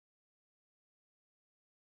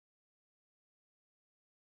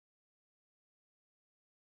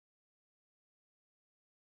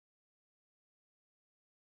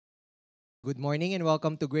Good morning and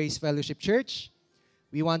welcome to Grace Fellowship Church.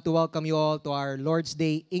 We want to welcome you all to our Lord's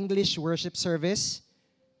Day English worship service.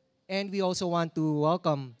 And we also want to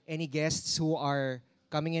welcome any guests who are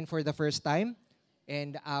coming in for the first time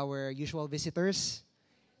and our usual visitors.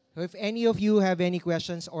 So if any of you have any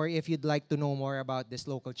questions or if you'd like to know more about this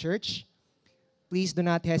local church, please do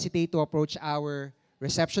not hesitate to approach our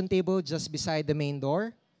reception table just beside the main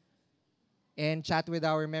door and chat with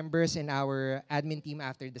our members and our admin team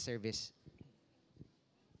after the service.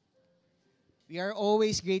 We are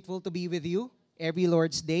always grateful to be with you every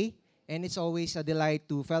Lord's Day, and it's always a delight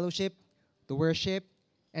to fellowship, to worship,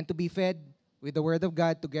 and to be fed with the Word of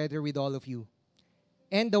God together with all of you.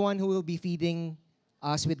 And the one who will be feeding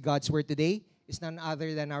us with God's Word today is none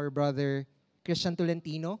other than our brother Christian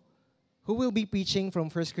Tolentino, who will be preaching from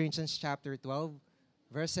 1 Corinthians chapter 12,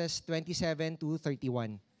 verses 27 to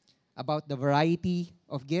 31, about the variety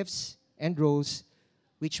of gifts and roles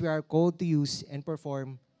which we are called to use and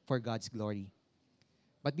perform for God's glory.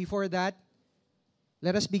 But before that,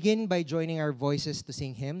 let us begin by joining our voices to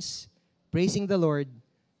sing hymns, praising the Lord,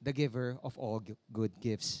 the giver of all good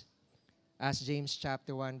gifts. As James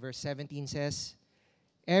chapter 1 verse 17 says,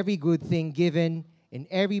 "Every good thing given and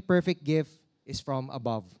every perfect gift is from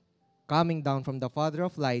above, coming down from the Father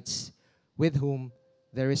of lights, with whom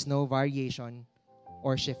there is no variation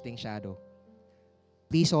or shifting shadow."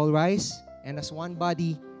 Please all rise, and as one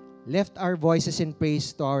body, lift our voices in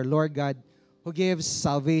praise to our Lord God, who gives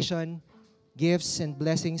salvation, gifts, and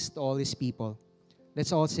blessings to all His people.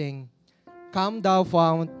 Let's all sing, "Come thou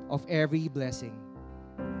fount of every blessing."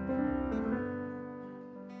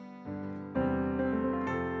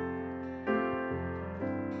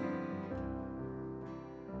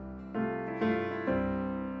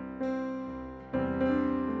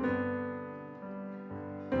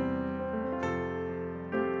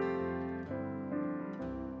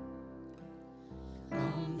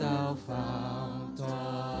 Come thou fount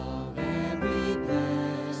of every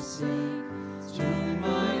blessing, tune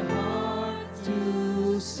my heart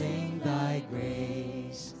to sing thy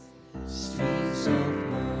grace. Streams of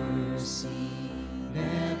mercy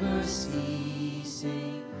never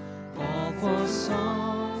ceasing, call for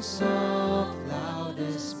songs of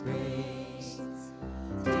loudest praise.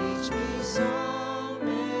 Teach me some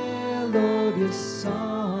melodious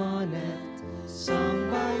sonnet, sung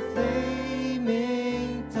by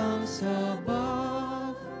flaming tongues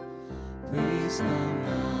above. Praise the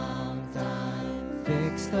mountain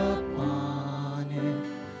fixed upon it,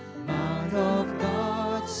 mount of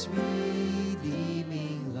God's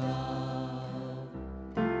redeeming love.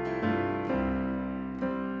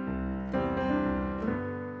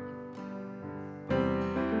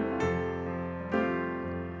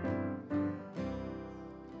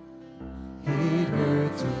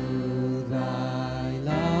 Hitherto thy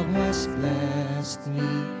love has blessed me,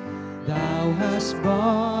 thou hast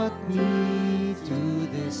brought me to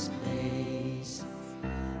this place,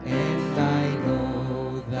 and I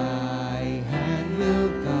know thy hand will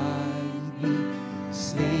guide me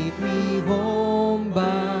safely home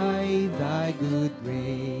by thy good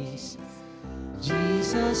grace.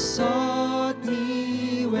 Jesus sought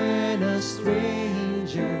me when a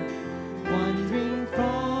stranger, wandering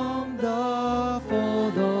from the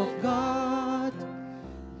fold of God.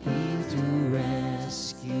 He to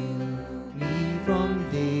rescue me from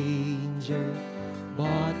danger,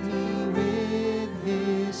 bought me with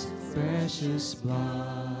His precious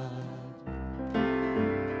blood.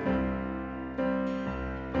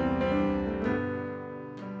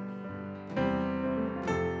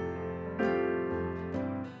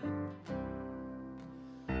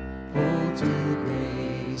 Oh, to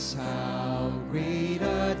grace, how great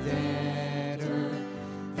a debtor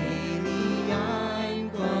daily I'm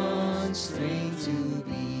constrained to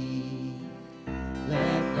be.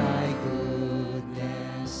 Let thy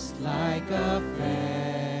goodness like a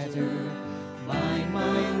fetter bind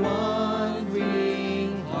my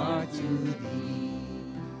wandering heart to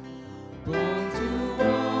thee. Prone to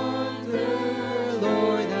wander,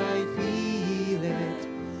 Lord, I feel it,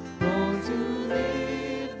 prone to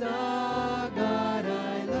leave the God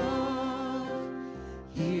I love.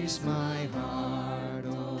 Here's my heart,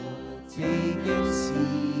 oh, take and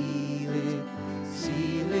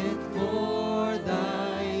seal it for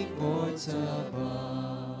thy courts above.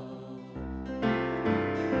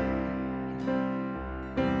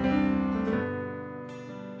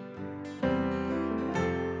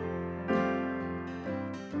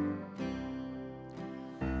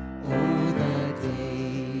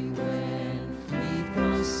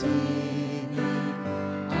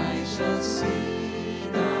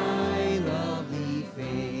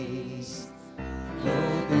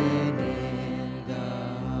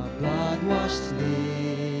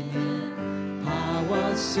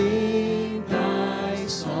 I'll sing thy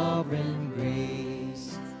sovereign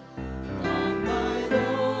grace. Come, my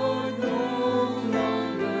Lord, no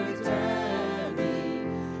longer tarry.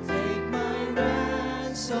 Take my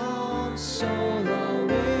ransom soul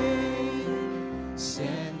away.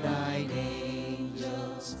 Send thine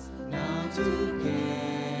angels now to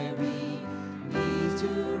carry me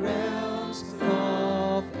to realms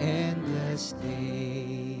of endless day.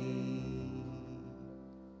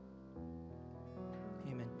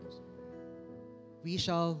 Amen. We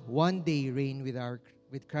shall one day reign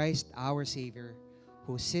with Christ our Savior,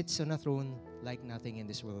 who sits on a throne like nothing in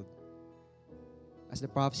this world. As the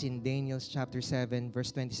prophecy in Daniel chapter 7,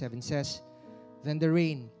 verse 27 says, then the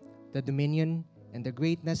reign, the dominion, and the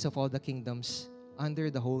greatness of all the kingdoms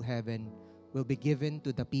under the whole heaven will be given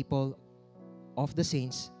to the people of the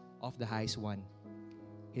saints of the highest one.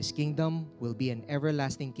 His kingdom will be an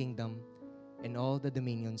everlasting kingdom, and all the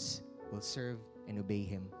dominions will serve and obey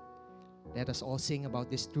him. Let us all sing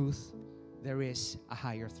about this truth. There is a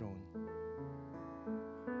higher throne.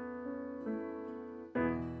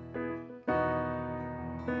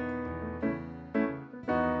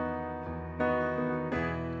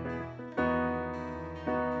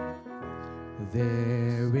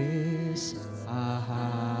 There is a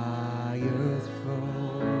higher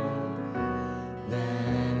throne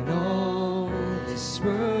than all this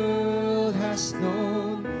world has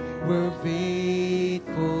known. We're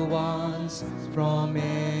faithful ones from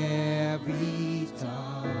every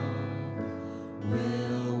tongue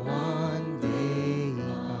will one day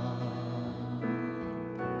come.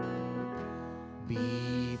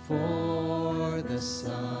 Before the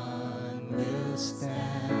sun will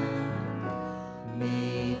stand,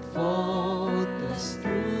 made faultless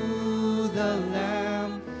through the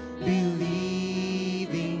Lamb,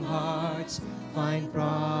 believing hearts find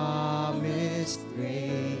promised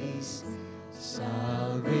grace.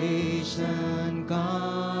 Salvation comes.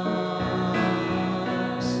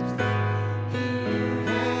 Hear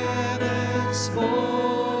heaven's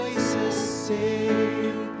voices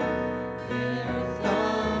sing, their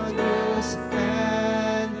thunderous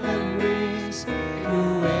anthem rings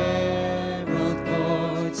through emerald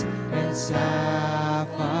courts and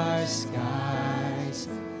sapphire skies.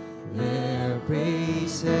 Their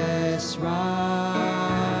praises rise.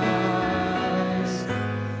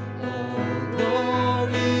 All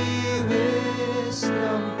glory,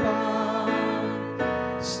 wisdom,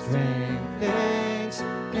 power, strength, thanks,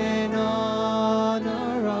 and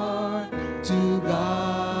honor are to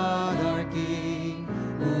God our King,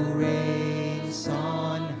 who reigns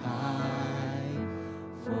on high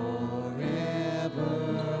forevermore.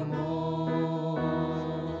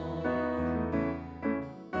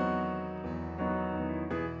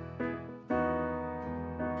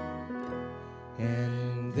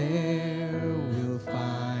 And there we'll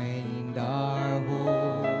find our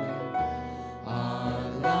home, our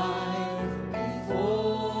life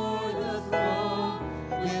before the throne.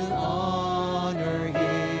 We'll honor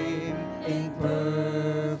him in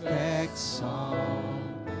perfect song,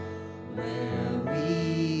 where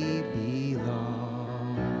we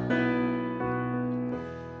belong.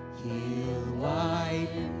 He'll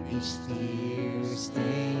wipe each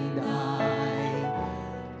tear-stained eye,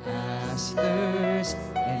 as thirst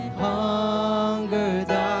and hunger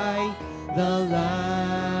die. The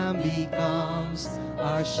Lamb becomes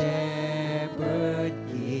our shepherd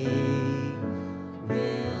king.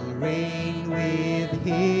 We'll reign with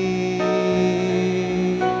him.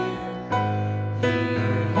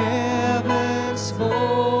 Hear heaven's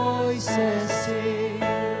voices sing,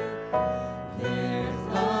 their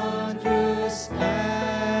thunderous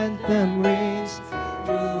anthem rings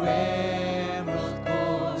through emerald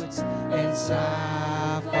courts and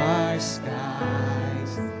sapphire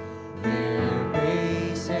skies. Their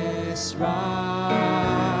praises rise.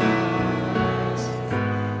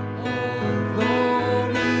 All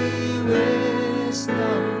glory,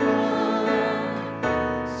 wisdom, power,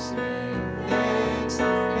 strength, thanks,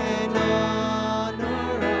 and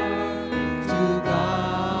honor are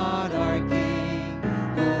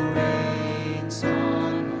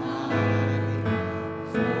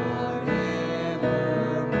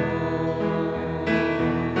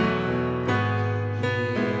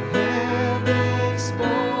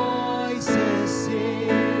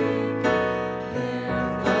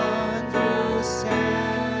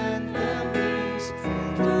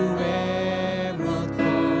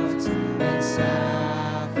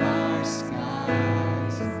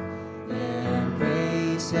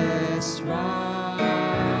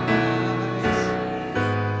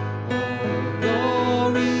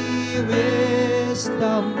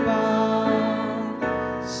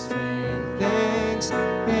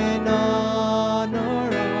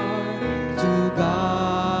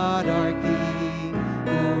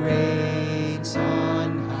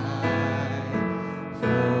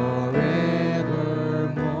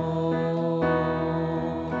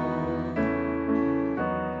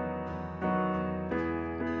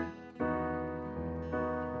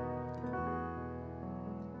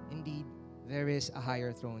is a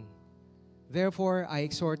higher throne. Therefore, I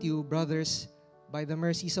exhort you, brothers, by the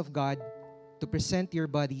mercies of God, to present your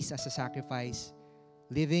bodies as a sacrifice,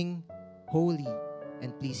 living, holy,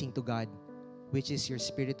 and pleasing to God, which is your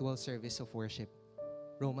spiritual service of worship.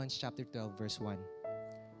 Romans chapter 12, verse 1.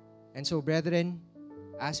 And so, brethren,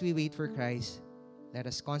 as we wait for Christ, let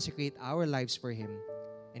us consecrate our lives for Him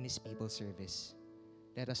and His people's service.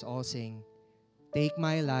 Let us all sing, "Take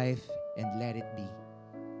my life and let it be."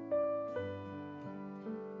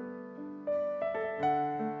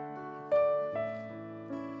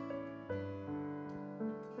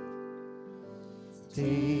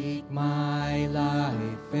 Take my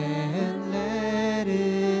life and let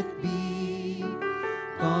it be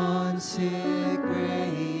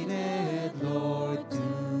consecrated, Lord,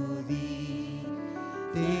 to Thee.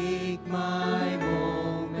 Take my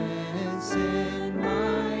moments and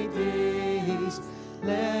my days,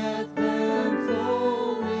 let them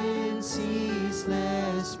flow in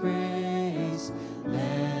ceaseless praise.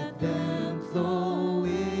 Let them flow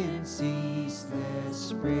in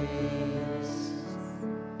ceaseless praise.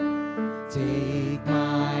 Take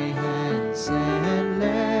my hands and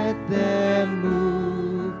let them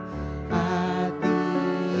move at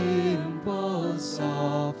the impulse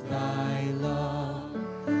of Thy love.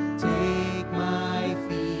 Take my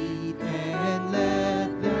feet and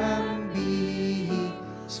let them be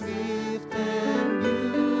swift and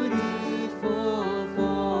beautiful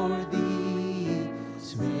for Thee.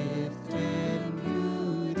 Swift and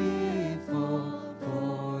beautiful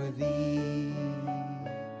for Thee.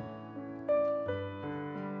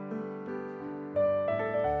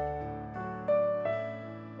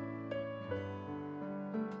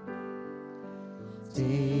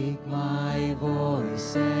 Take my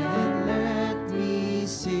voice and let me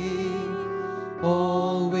sing,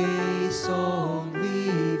 always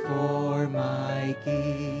only for my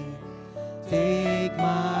King. Take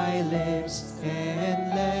my lips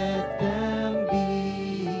and let them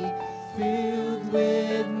be filled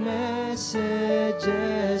with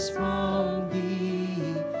messages from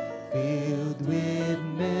Thee, filled with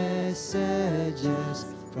messages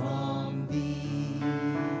from Thee.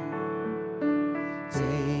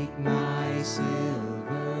 Take my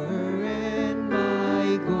silver and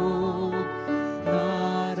my gold,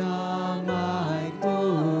 not a mite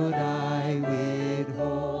would I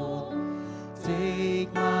withhold.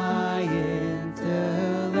 Take my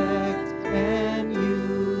intellect and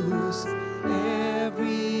use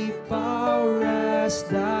every power as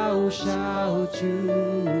Thou shalt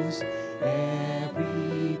choose,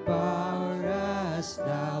 every power as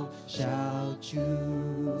Thou shalt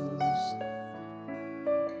choose.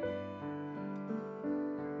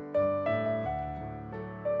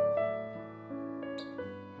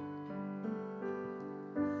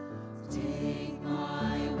 Take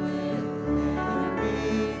my will and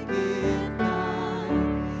make it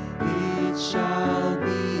Thine. It shall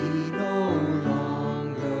be no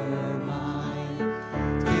longer mine.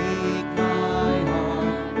 Take my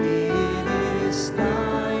heart, it is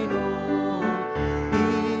Thine own.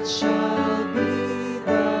 It shall be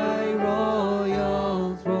Thy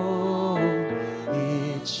royal throne.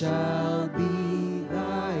 It shall be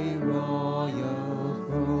Thy royal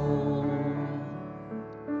throne.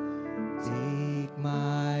 Take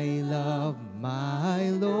my love, my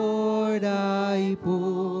Lord, I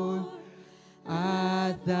pour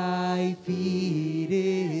at Thy feet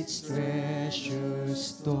its treasure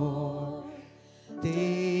store.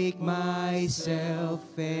 Take myself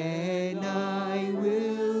and I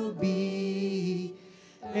will be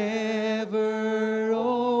ever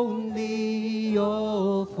only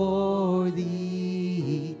all for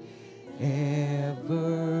Thee,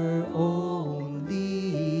 ever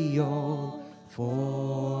only all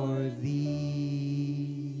for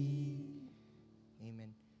Thee.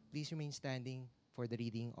 Amen. Please remain standing for the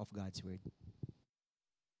reading of God's Word.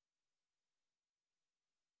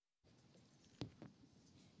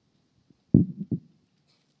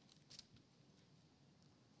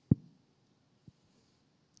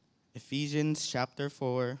 Ephesians chapter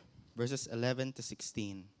 4, verses 11 to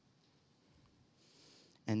 16.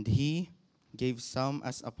 And He gave some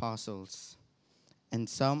as apostles, and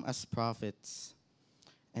some as prophets,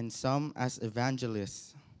 and some as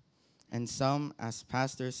evangelists, and some as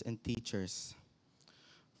pastors and teachers,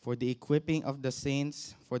 for the equipping of the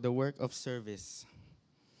saints for the work of service,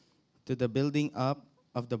 to the building up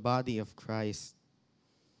of the body of Christ,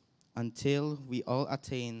 until we all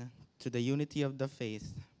attain to the unity of the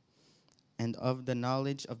faith and of the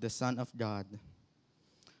knowledge of the Son of God,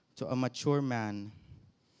 to a mature man,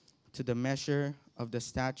 to the measure of the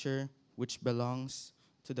stature which belongs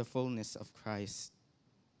to the fullness of Christ,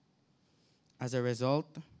 As a result,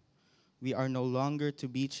 we are no longer to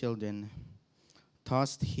be children,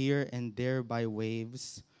 tossed here and there by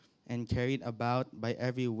waves and carried about by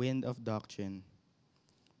every wind of doctrine,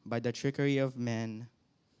 by the trickery of men,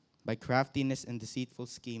 by craftiness and deceitful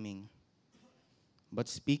scheming. But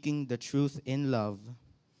speaking the truth in love,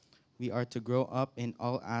 we are to grow up in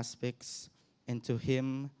all aspects into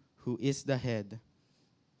Him who is the head,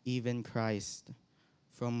 even Christ,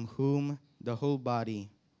 from whom the whole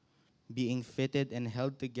body, being fitted and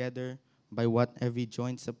held together by what every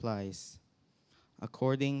joint supplies,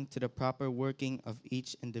 according to the proper working of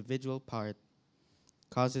each individual part,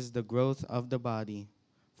 causes the growth of the body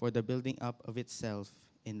for the building up of itself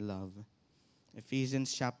in love.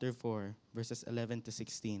 Ephesians chapter 4, verses 11 to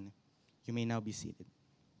 16. You may now be seated.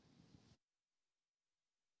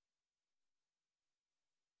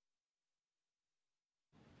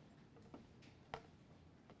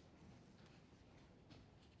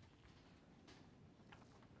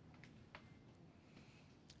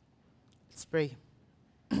 Let's pray.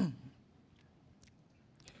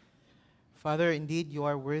 Father, indeed you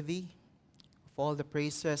are worthy of all the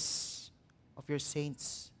praises of your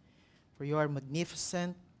saints, for you are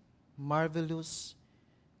magnificent, marvelous,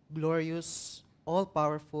 glorious,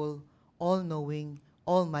 all-powerful, all-knowing,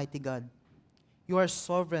 almighty God. You are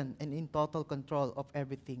sovereign and in total control of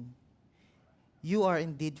everything. You are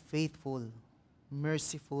indeed faithful,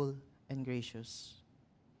 merciful, and gracious.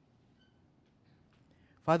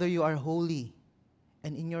 Father, you are holy,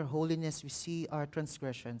 and in your holiness we see our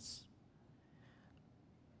transgressions,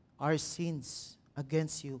 our sins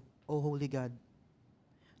against you, O holy God.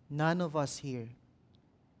 None of us here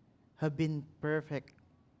have been perfect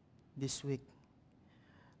this week.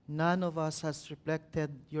 None of us has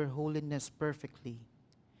reflected your holiness perfectly.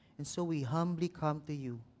 And so we humbly come to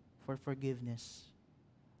you for forgiveness.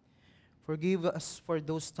 Forgive us for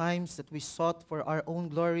those times that we sought for our own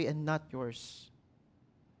glory and not yours.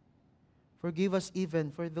 Forgive us even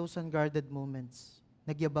for those unguarded moments.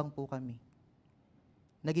 Nagyabang po kami.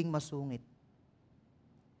 Naging masungit.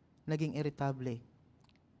 Naging irritable.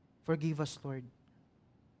 Forgive us, Lord.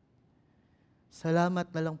 Salamat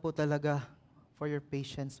na lang po talaga for your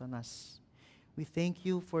patience on us. We thank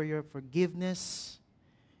you for your forgiveness.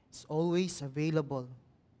 It's always available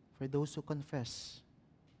for those who confess.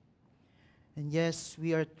 And yes,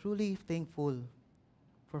 we are truly thankful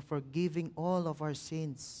for forgiving all of our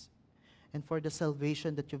sins and for the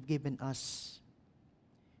salvation that you've given us.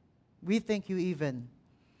 We thank you even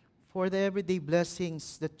for the everyday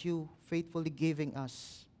blessings that you faithfully giving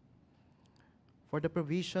us, for the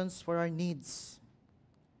provisions for our needs,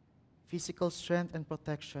 physical strength and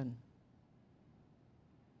protection.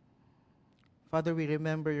 Father, we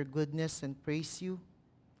remember your goodness and praise you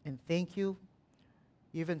and thank you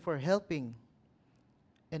even for helping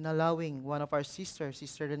and allowing one of our sisters,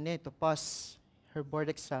 Sister Renee, to pass her board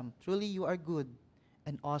exam. Truly, you are good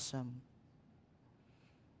and awesome.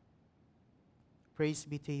 Praise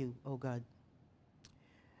be to you, O God.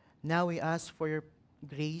 Now we ask for your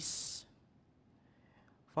grace.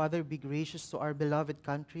 Father, be gracious to our beloved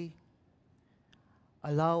country.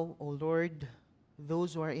 Allow, O Lord,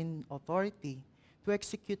 those who are in authority to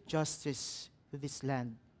execute justice to this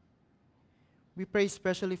land. We pray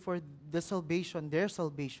especially for the salvation, their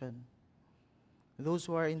salvation. Those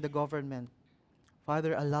who are in the government,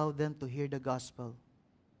 Father, allow them to hear the gospel.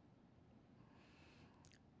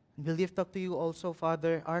 We lift up to you also,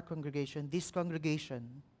 Father, our congregation, this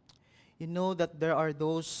congregation. You know that there are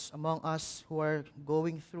those among us who are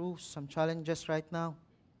going through some challenges right now.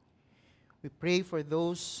 We pray for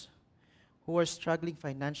those who are struggling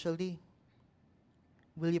financially.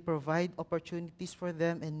 Will you provide opportunities for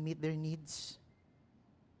them and meet their needs?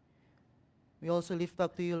 We also lift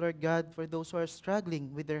up to you, Lord God, for those who are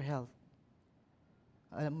struggling with their health.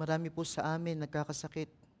 Marami po sa amin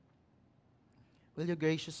nagkakasakit. Will you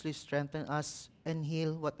graciously strengthen us and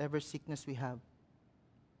heal whatever sickness we have?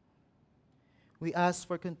 We ask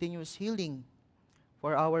for continuous healing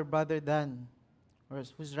for our brother Dan,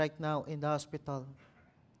 who's right now in the hospital.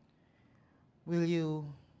 Will you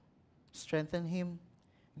strengthen him,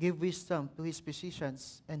 give wisdom to his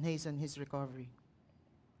physicians, and hasten his recovery?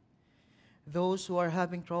 Those who are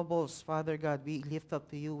having troubles, Father God, we lift up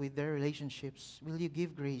to you with their relationships. Will you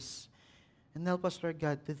give grace and help us, Lord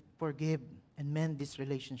God, to forgive and mend these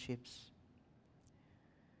relationships?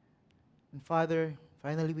 And Father,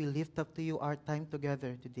 finally, we lift up to you our time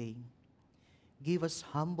together today. Give us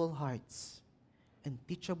humble hearts and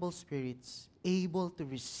teachable spirits, able to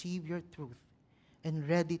receive your truth and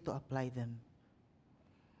ready to apply them.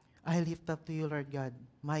 I lift up to you, Lord God,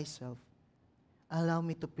 myself. Allow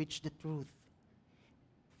me to preach the truth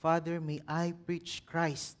Father, may I preach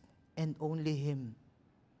Christ and only Him.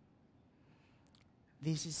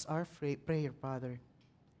 This is our prayer, Father.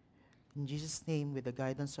 In Jesus' name, with the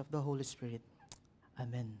guidance of the Holy Spirit.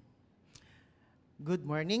 Amen. Good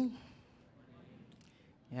morning.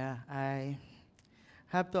 Yeah, I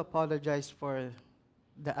have to apologize for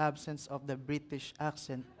the absence of the British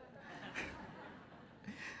accent.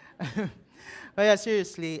 But yeah,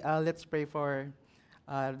 seriously, let's pray for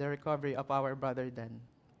the recovery of our brother Dan.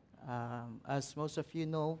 As most of you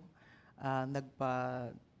know,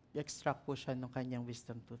 nagpa-extract po siya ng kanyang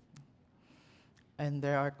wisdom tooth. And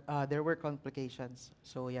there were complications.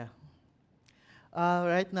 So yeah.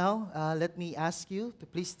 Right now, let me ask you to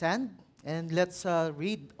please stand and let's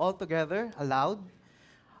read all together aloud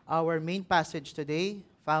our main passage today,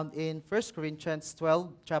 found in 1 Corinthians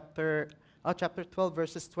 12, chapter 12,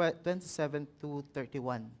 verses 27 to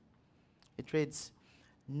 31. It reads,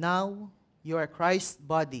 "Now you are Christ's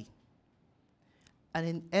body,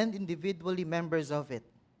 and individually members of it.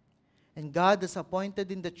 And God has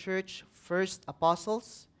appointed in the church first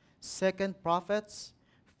apostles, second prophets,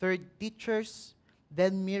 third teachers,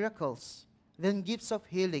 then miracles, then gifts of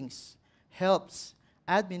healings, helps,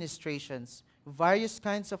 administrations, various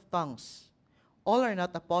kinds of tongues. All are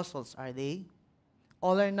not apostles, are they?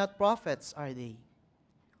 All are not prophets, are they?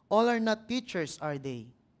 All are not teachers, are they?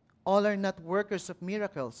 All are not workers of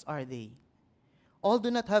miracles, are they? All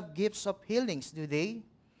do not have gifts of healings, do they?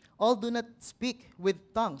 All do not speak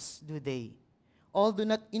with tongues, do they? All do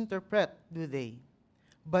not interpret, do they?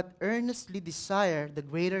 But earnestly desire the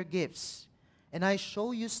greater gifts, and I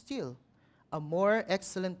show you still a more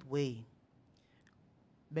excellent way."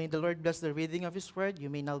 May the Lord bless the reading of His word. You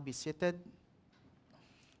may now be seated.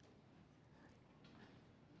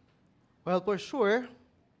 Well, for sure,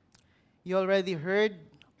 you already heard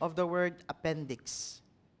of the word appendix.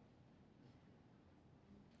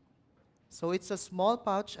 So it's a small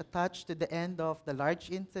pouch attached to the end of the large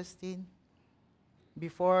intestine.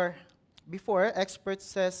 Before experts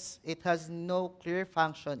says it has no clear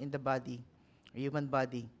function in the body, human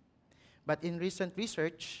body. But in recent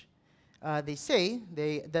research, they say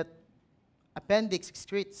that appendix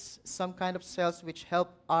excretes some kind of cells which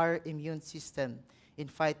help our immune system in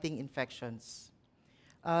fighting infections.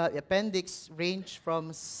 Appendix range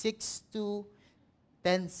from 6 to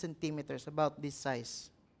 10 centimeters, about this size.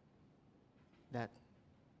 That.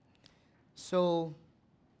 So,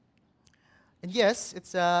 and yes,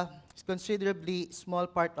 it's a considerably small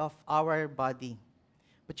part of our body.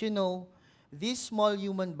 But you know, this small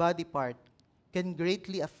human body part can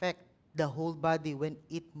greatly affect the whole body when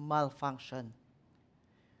it malfunctions.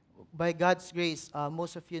 By God's grace,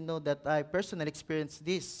 most of you know that I personally experienced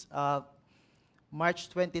this March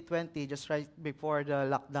 2020, just right before the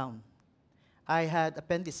lockdown. I had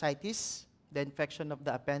appendicitis, the infection of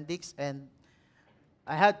the appendix, and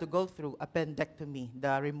I had to go through appendectomy,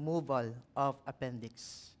 the removal of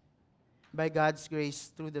appendix. By God's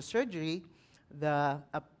grace, through the surgery, there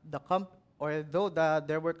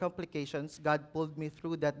were complications, God pulled me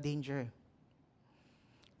through that danger.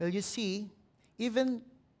 Well, you see, even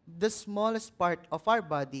the smallest part of our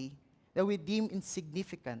body that we deem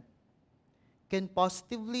insignificant can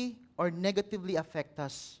positively or negatively affect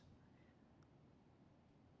us.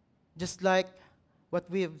 Just like what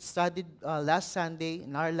we have studied last Sunday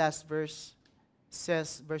in our last verse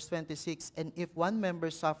says, verse 26, "And if one member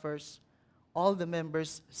suffers, all the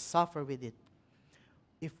members suffer with it.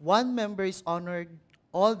 If one member is honored,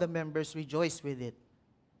 all the members rejoice with it."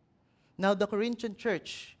 Now, the Corinthian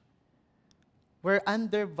church were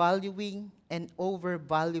undervaluing and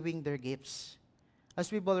overvaluing their gifts.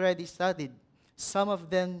 As we've already studied, some of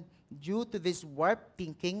them, due to this warped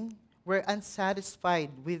thinking, were unsatisfied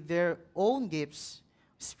with their own gifts,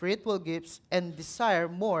 spiritual gifts, and desire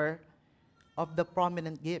more of the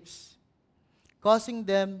prominent gifts, causing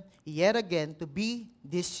them yet again to be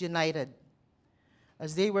disunited,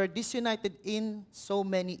 as they were disunited in so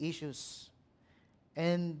many issues.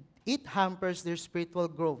 And it hampers their spiritual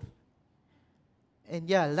growth. And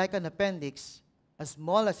yeah, like an appendix, as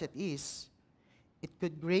small as it is, it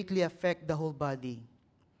could greatly affect the whole body.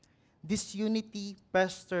 Disunity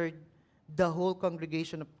pestered the whole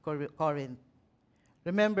congregation of Corinth.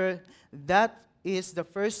 Remember, that is the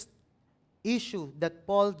first issue that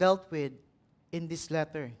Paul dealt with in this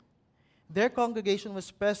letter. Their congregation was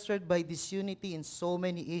pestered by disunity in so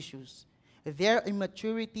many issues, their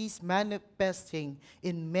immaturities manifesting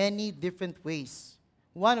in many different ways,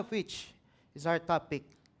 one of which is our topic,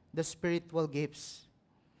 the spiritual gifts.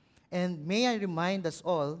 And may I remind us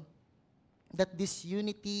all that this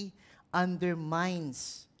unity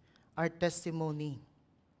undermines our testimony.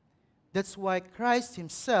 That's why Christ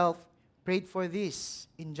himself prayed for this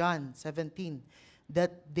in John 17,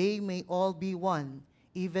 that they may all be one,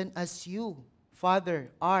 even as you,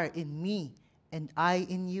 Father, are in me, and I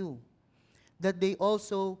in you, that they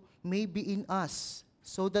also may be in us,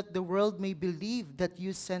 so that the world may believe that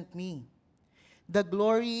you sent me. The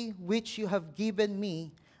glory which you have given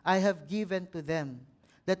me, I have given to them,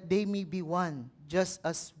 that they may be one, just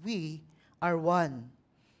as we are one.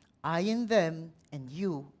 I in them, and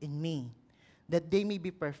you in me, that they may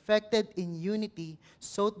be perfected in unity,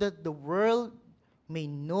 so that the world may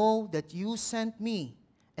know that you sent me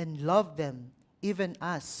and love them, even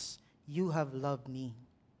as you have loved me.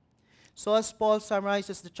 So as Paul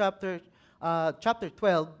summarizes the chapter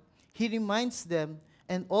 12, he reminds them,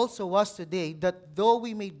 and also us today, that though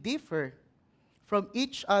we may differ from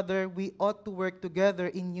each other, we ought to work together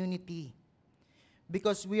in unity,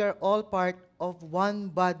 because we are all part of one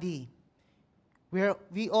body.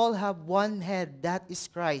 We all have one head, that is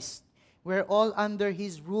Christ. We're all under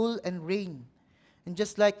his rule and reign. And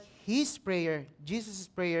just like his prayer, Jesus'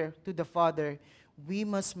 prayer to the Father, we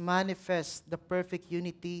must manifest the perfect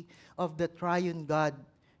unity of the triune God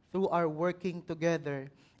through our working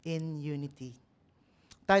together in unity.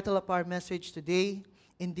 Title of our message today,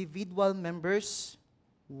 Individual Members,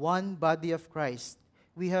 One Body of Christ.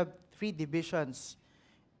 We have 3 divisions.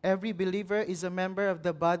 Every believer is a member of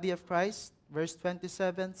the body of Christ. Verse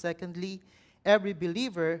 27. Secondly, every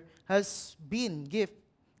believer has been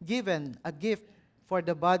given a gift for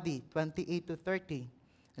the body, 28 to 30.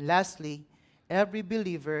 And lastly, every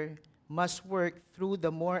believer must work through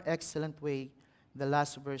the more excellent way, the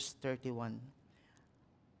last verse 31.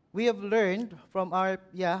 We have learned from our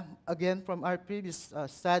previous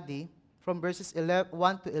study, from verses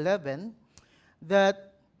 1 to 11, that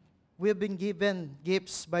we have been given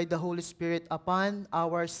gifts by the Holy Spirit upon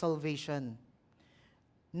our salvation,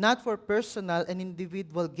 not for personal and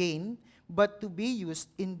individual gain, but to be used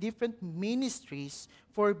in different ministries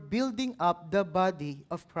for building up the body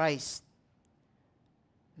of Christ.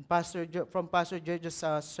 From Pastor George's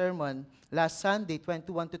sermon last Sunday,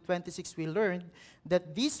 21 to 26, we learned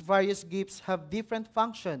that these various gifts have different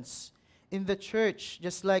functions in the church,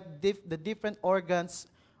 just like the different organs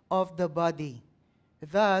of the body.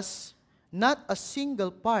 Thus, not a single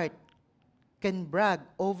part can brag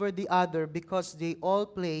over the other, because they all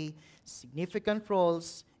play significant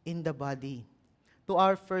roles in the body. To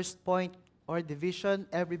our first point or division,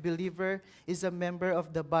 every believer is a member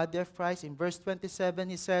of the body of Christ. In verse 27,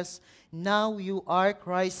 he says, "Now you are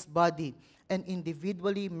Christ's body, and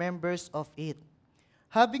individually members of it."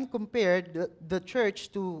 Having compared the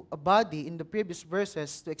church to a body in the previous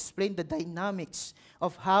verses to explain the dynamics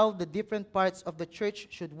of how the different parts of the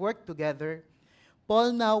church should work together,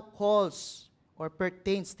 Paul now calls or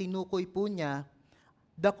pertains, tinukoy po niya,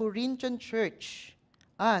 the Corinthian church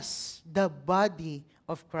as the body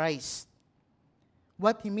of Christ.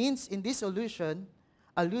 What he means in this allusion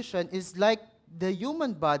is like the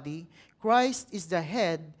human body, Christ is the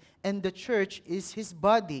head and the church is his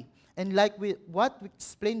body. And like what we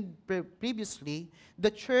explained previously, the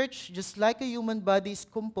church, just like a human body, is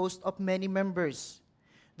composed of many members.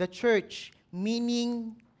 The church,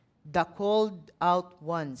 meaning the called out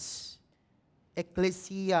ones,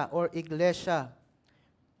 ecclesia or iglesia,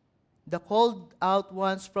 the called out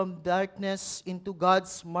ones from darkness into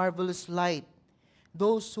God's marvelous light,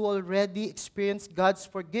 those who already experienced God's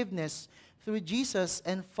forgiveness through Jesus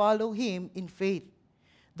and follow him in faith.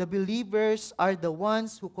 The believers are the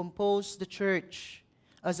ones who compose the church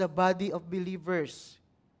as a body of believers.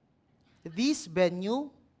 This venue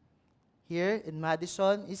here in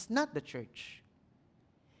Madison is not the church.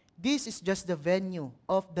 This is just the venue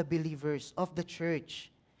of the believers, of the church.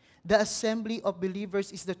 The assembly of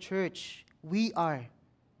believers is the church. We are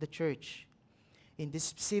the church. In this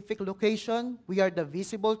specific location, we are the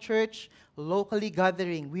visible church, locally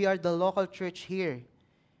gathering. We are the local church here.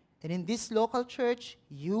 And in this local church,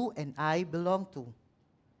 you and I belong to,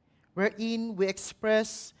 wherein we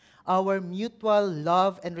express our mutual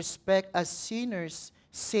love and respect as sinners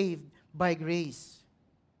saved by grace.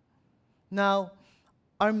 Now,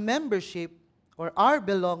 our membership or our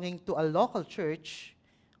belonging to a local church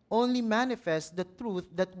only manifests the truth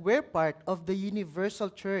that we're part of the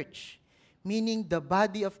universal church, meaning the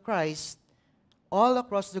body of Christ all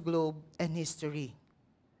across the globe and history.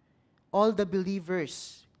 All the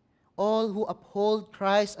believers, all who uphold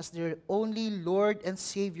Christ as their only Lord and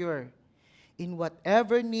Savior, in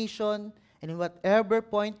whatever nation and in whatever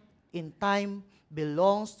point in time,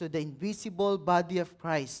 belongs to the invisible body of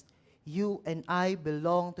Christ. You and I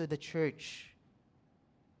belong to the church.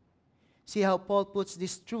 See how Paul puts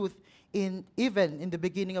this truth Even in the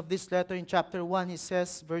beginning of this letter in chapter 1, he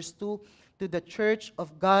says, verse 2, to the church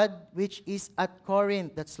of God which is at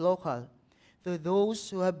Corinth, that's local, to those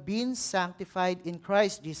who have been sanctified in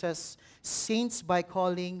Christ Jesus, saints by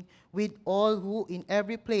calling, with all who in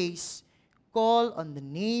every place call on the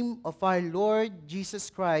name of our Lord Jesus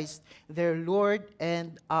Christ, their Lord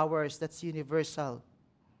and ours. That's universal.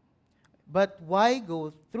 But why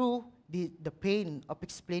go through the pain of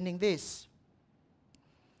explaining this?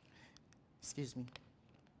 Excuse me.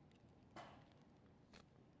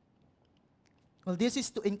 Well, this is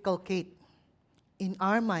to inculcate in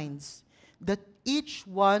our minds that each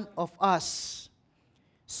one of us,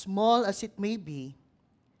 small as it may be,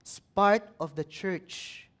 is part of the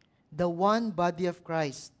church, the one body of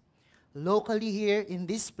Christ, locally here in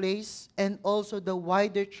this place, and also the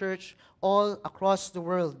wider church all across the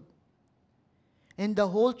world, and the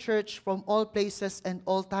whole church from all places and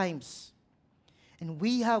all times. And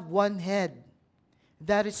we have one head,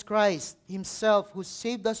 that is Christ Himself, who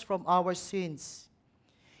saved us from our sins.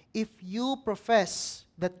 If you profess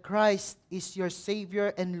that Christ is your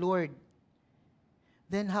Savior and Lord,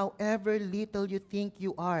 then however little you think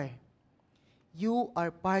you are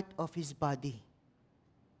part of His body,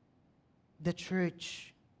 the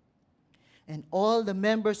church. And all the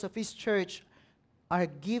members of His church are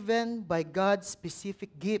given by God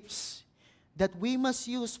specific gifts that we must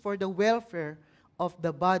use for the welfare of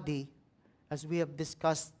the body, as we have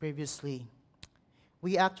discussed previously.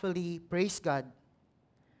 We actually praise God.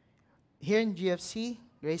 Here in GFC,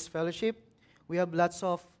 Grace Fellowship, we have lots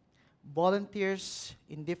of volunteers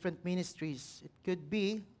in different ministries. It could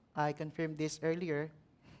be, I confirmed this earlier,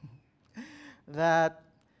 that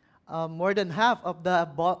more than half of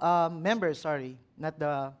the members, not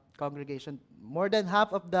the congregation, more than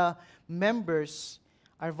half of the members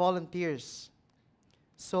are volunteers.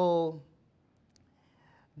 So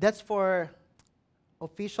that's for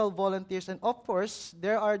official volunteers. And of course,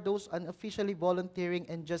 there are those unofficially volunteering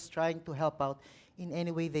and just trying to help out in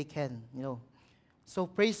any way they can, So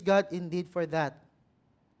praise God indeed for that.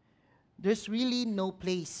 There's really no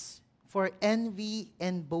place for envy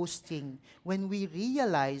and boasting when we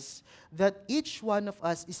realize that each one of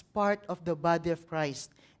us is part of the body of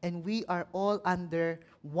Christ, and we are all under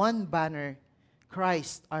one banner,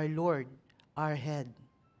 Christ, our Lord, our head.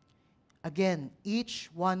 Again,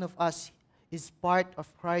 each one of us is part of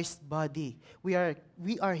Christ's body. We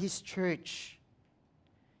are His church.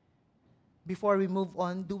 Before we move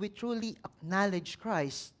on, do we truly acknowledge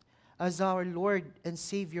Christ as our Lord and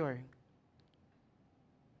Savior?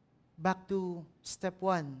 Back to step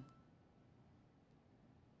 1.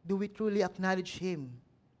 Do we truly acknowledge Him?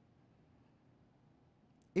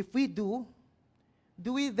 If we do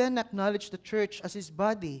we then acknowledge the church as His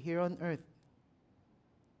body here on earth?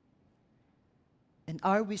 And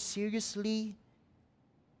are we seriously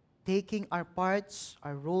taking our parts,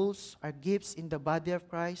 our roles, our gifts in the body of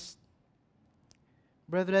Christ?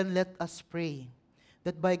 Brethren, let us pray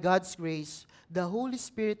that by God's grace, the Holy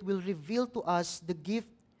Spirit will reveal to us the gift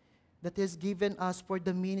that He has given us for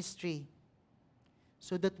the ministry,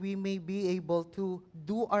 so that we may be able to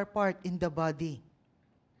do our part in the body.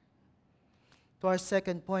 To our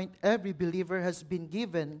second point, every believer has been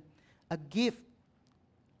given a gift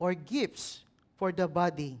or gifts for the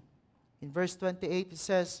body. In verse 28, it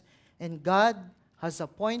says, and God has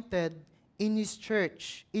appointed in His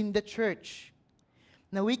church, in the church.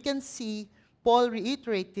 Now we can see Paul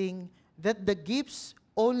reiterating that the gifts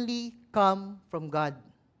only come from God.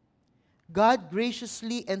 God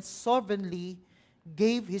graciously and sovereignly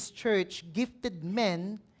gave His church gifted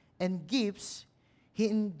men and gifts He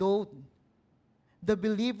endowed the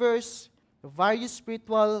believers various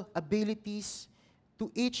spiritual abilities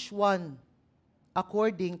to each one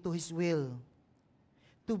according to His will,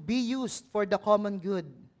 to be used for the common good.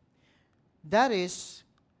 That is,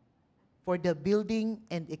 for the building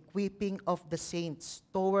and equipping of the saints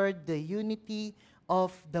toward the unity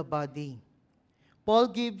of the body. Paul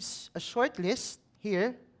gives a short list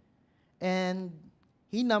here, and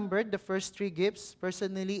he numbered the first 3 gifts.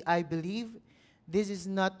 Personally, I believe this is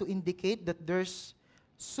not to indicate that there's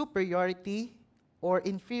superiority or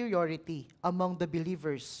inferiority among the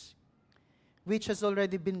believers, which has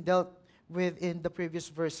already been dealt with in the previous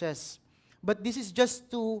verses. But this is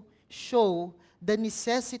just to show the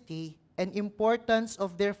necessity and importance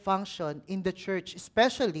of their function in the church,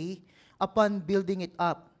 especially upon building it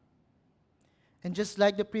up. And just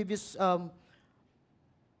like the previous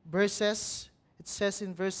verses, it says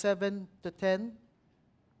in verse 7 to 10,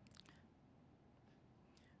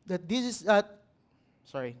 that this is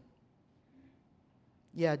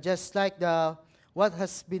just like what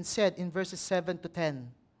has been said in verses 7 to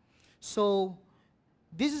 10. So,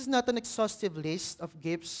 this is not an exhaustive list of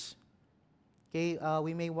gifts. Okay,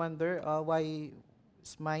 we may wonder why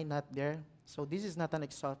is mine not there. So this is not an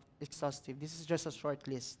exhaustive. This is just a short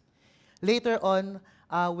list. Later on,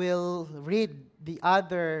 we'll read the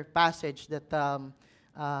other passage that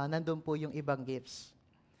nandun po yung ibang gifts.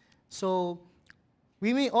 So,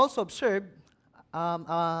 we may also observe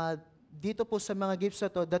dito po sa mga gifts na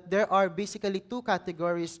to that there are basically two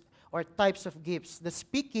categories or types of gifts, the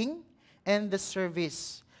speaking and the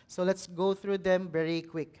service. So let's go through them very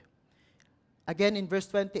quick. Again, in verse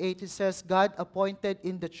 28, it says, God appointed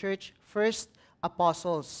in the church first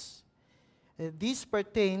apostles. This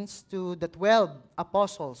pertains to the 12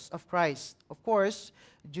 apostles of Christ. Of course,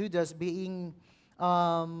 Judas being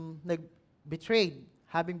betrayed,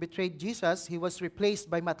 having betrayed Jesus, he was replaced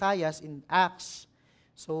by Matthias in Acts.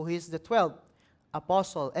 So he's the 12th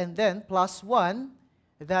apostle. And then plus one,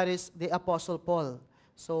 that is the Apostle Paul.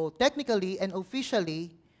 So technically and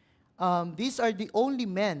officially, these are the only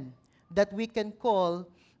men that we can call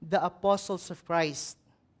the apostles of Christ.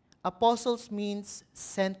 Apostles means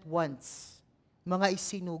sent ones, mga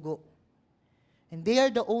isinugo. And they are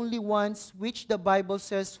the only ones which the Bible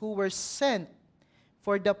says who were sent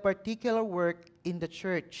for the particular work in the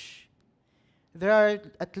church. There are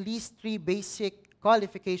at least three basic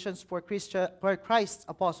qualifications for Christ's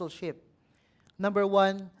apostleship. Number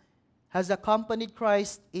one, has accompanied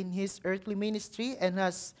Christ in his earthly ministry and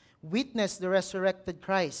has witnessed the resurrected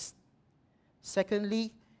Christ.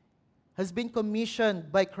 Secondly, has been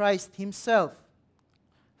commissioned by Christ himself.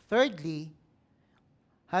 Thirdly,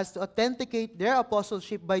 has to authenticate their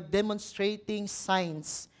apostleship by demonstrating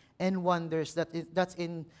signs and wonders. That's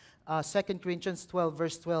in 2 Corinthians 12,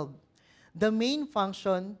 verse 12. The main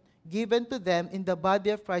function given to them in the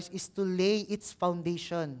body of Christ is to lay its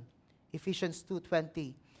foundation. Ephesians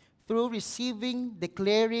 2:20. Through receiving,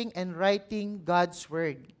 declaring, and writing God's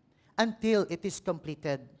word until it is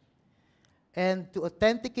completed. And to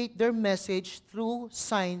authenticate their message through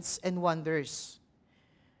signs and wonders.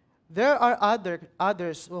 There are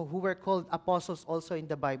others who were called apostles also in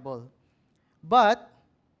the Bible. But,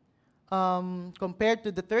 compared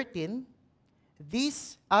to the 13,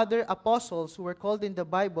 these other apostles who were called in the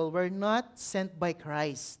Bible were not sent by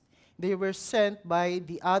Christ. They were sent by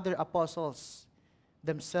the other apostles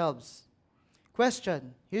themselves.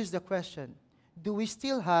 Question, here's the question. Do we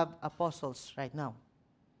still have apostles right now?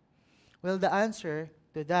 Well, the answer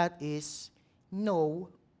to that is no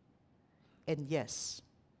and yes.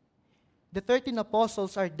 The 13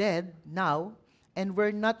 apostles are dead now and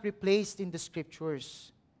were not replaced in the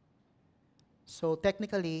scriptures. So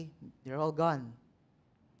technically, they're all gone.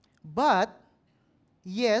 But,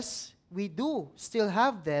 yes, we do still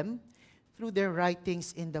have them through their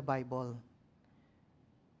writings in the Bible.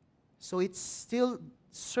 So it still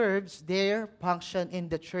serves their function in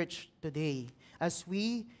the church today as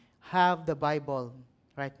we have the Bible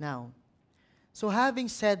right now. So having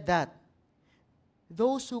said that,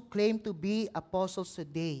 those who claim to be apostles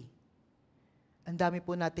today, ang dami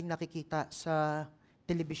po nating nakikita sa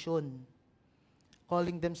telebisyon,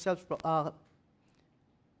 calling themselves,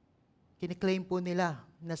 kiniklaim po nila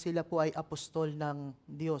na sila po ay apostol ng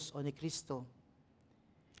Diyos o ni Kristo.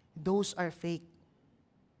 Those are fake.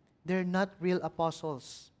 They're not real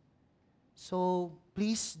apostles. So,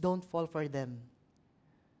 please don't fall for them.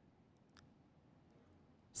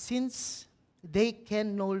 Since they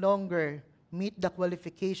can no longer meet the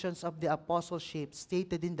qualifications of the apostleship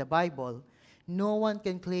stated in the Bible, no one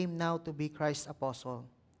can claim now to be Christ's apostle.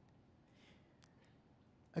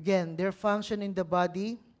 Again, their function in the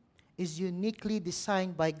body is uniquely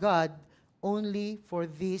designed by God only for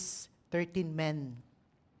these 13 men.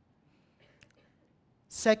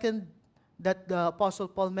 Second, that the Apostle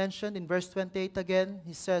Paul mentioned in verse 28 again,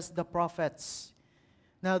 he says, the prophets.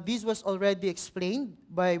 Now, this was already explained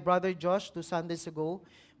by Brother Josh 2 Sundays ago.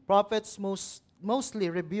 Prophets mostly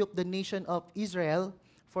rebuked the nation of Israel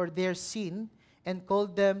for their sin and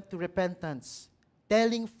called them to repentance,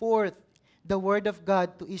 telling forth the word of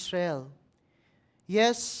God to Israel.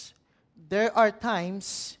 Yes, there are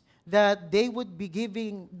times that there would be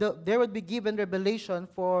given revelation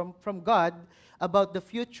from God about the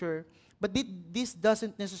future, but this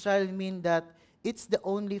doesn't necessarily mean that it's the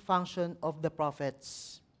only function of the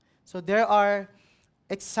prophets. So there are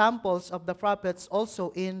examples of the prophets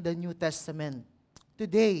also in the New Testament.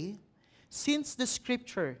 Today, since the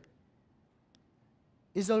scripture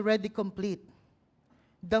is already complete,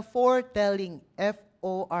 the foretelling,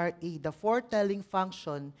 F-O-R-E, the foretelling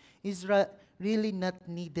function is really not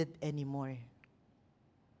needed anymore.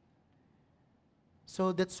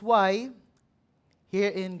 So that's why here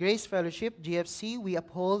in Grace Fellowship, GFC, we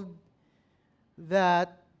uphold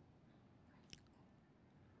that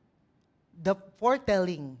the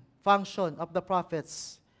foretelling function of the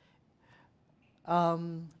prophets,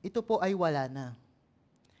 ito po ay wala na.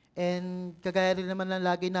 And kagaya rin naman ng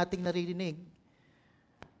lagi nating naririnig,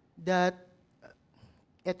 that,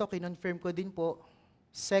 ito kinonfirm ko din po,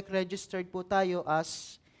 SEC-registered po tayo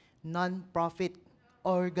as non-profit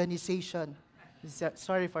organization.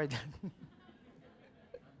 Sorry for that.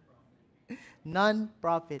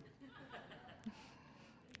 Non-profit.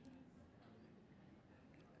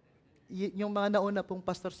 Yung mga nauna pong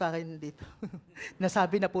pastor sa akin dito,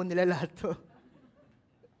 nasabi na po nila lahat to.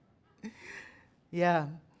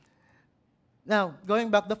 Yeah. Now,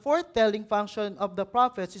 going back, the foretelling function of the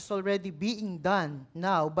prophets is already being done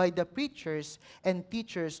now by the preachers and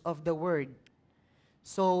teachers of the word.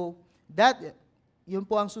 So, yun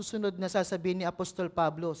po ang susunod na sasabihin ni Apostol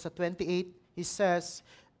Pablo. Sa 28, he says,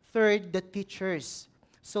 third, the teachers.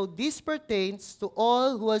 So, this pertains to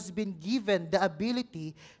all who has been given the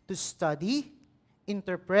ability to study,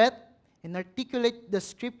 interpret, and articulate the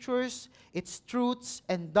scriptures, its truths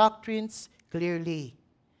and doctrines clearly.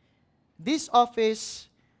 This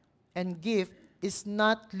office and gift is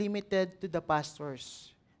not limited to the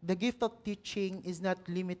pastors. The gift of teaching is not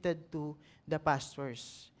limited to the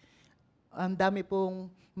pastors. Ang dami pong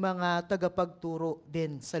mga tagapagturo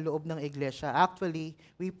din sa loob ng iglesia. Actually,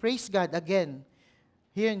 we praise God again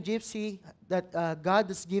here in Gypsy that God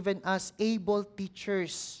has given us able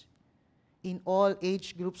teachers in all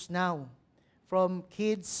age groups now, from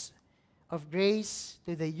kids of grace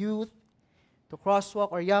to the youth, to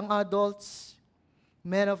crosswalk or young adults,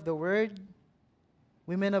 men of the word,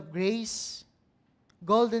 women of grace,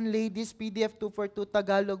 golden ladies, PDF 242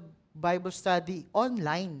 Tagalog Bible study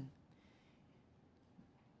online.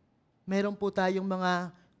 Meron po tayong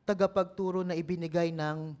mga tagapagturo na ibinigay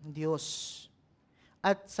ng Diyos.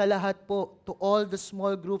 At sa lahat po, to all the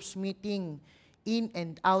small groups meeting in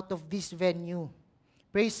and out of this venue,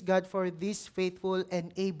 praise God for these faithful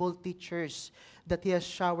and able teachers that He has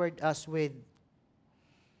showered us with.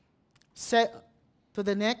 To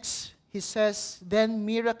the next, he says, then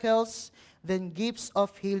miracles, then gifts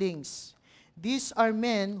of healings. These are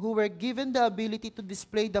men who were given the ability to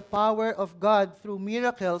display the power of God through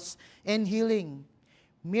miracles and healing.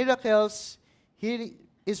 Miracles here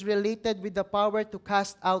is related with the power to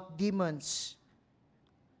cast out demons,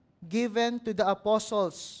 given to the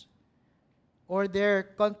apostles or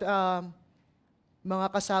their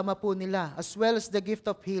mga kasama po nila, as well as the gift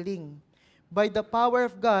of healing. By the power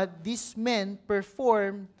of God, these men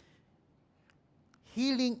perform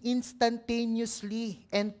healing instantaneously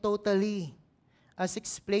and totally. As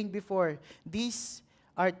explained before, these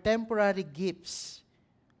are temporary gifts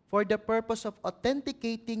for the purpose of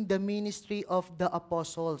authenticating the ministry of the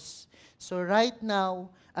apostles. So right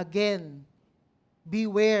now, again,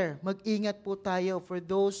 beware, mag-ingat po tayo for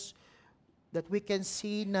those that we can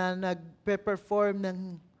see na nagpe-perform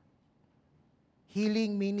ng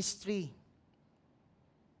healing ministry.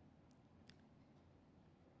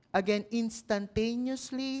 Again,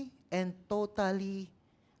 instantaneously and totally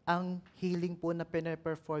ang healing po na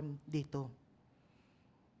pina-perform dito.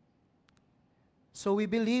 So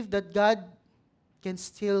we believe that God can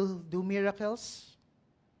still do miracles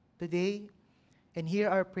today and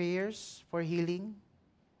hear our prayers for healing.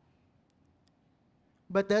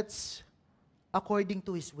 But that's according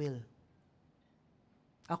to His will.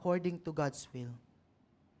 According to God's will.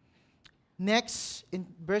 Next, in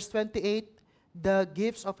verse 28, the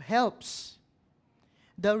gifts of helps.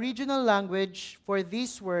 The original language for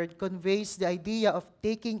this word conveys the idea of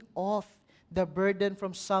taking off the burden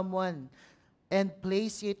from someone and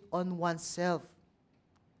place it on oneself.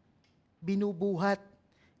 Binubuhat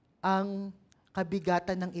ang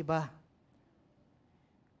kabigatan ng iba.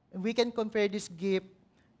 We can compare this gift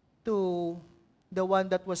to the one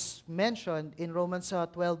that was mentioned in Romans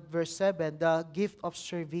 12 verse 7, the gift of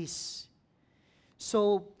service.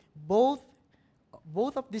 So, both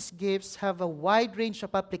of these gifts have a wide range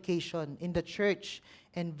of application in the church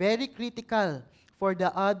and very critical for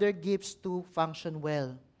the other gifts to function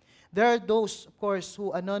well. There are those, of course,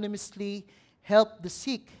 who anonymously help the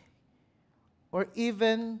sick or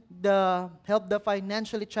even help the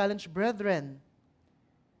financially challenged brethren.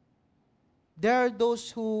 There are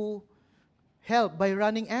those who help by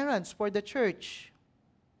running errands for the church.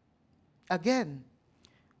 Again,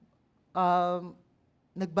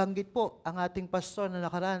 nagbanggit po ang ating pastor na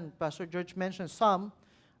nakaraan. Pastor George mentioned some.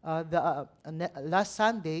 Last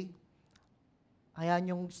Sunday, ayan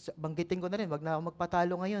yung banggitin ko na rin, wag na ako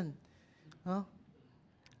magpatalo ngayon. No?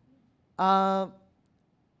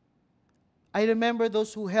 I remember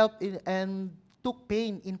those who helped and took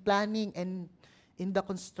pain in planning and in the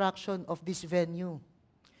construction of this venue.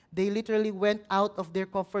 They literally went out of their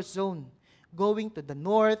comfort zone, going to the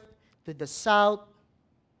north, to the south,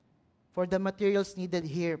 for the materials needed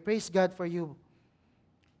here. Praise God for you.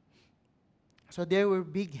 So they were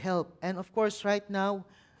big help. And of course, right now,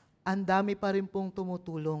 ang dami pa rin pong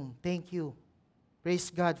tumutulong. Thank you.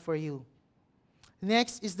 Praise God for you.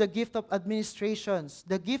 Next is the gift of administrations.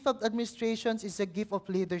 The gift of administrations is a gift of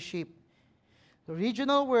leadership. The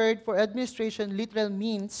original word for administration literally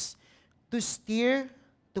means to steer,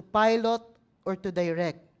 to pilot, or to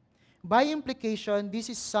direct. By implication, this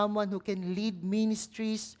is someone who can lead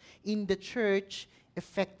ministries in the church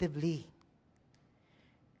effectively.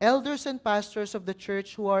 Elders and pastors of the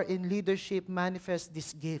church who are in leadership manifest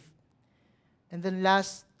this gift. And then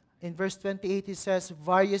last, in verse 28, it says,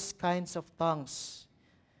 various kinds of tongues.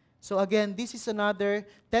 So again, this is another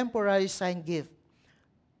temporary sign gift.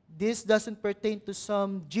 This doesn't pertain to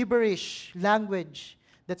some gibberish language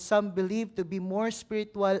that some believe to be more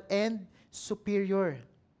spiritual and superior.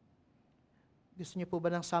 Gusto niyo po ba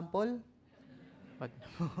ng sample?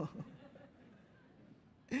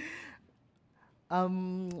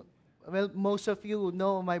 Well, most of you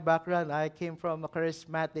know my background. I came from a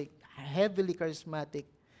heavily charismatic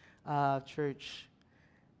church.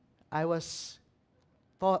 I was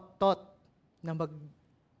taught na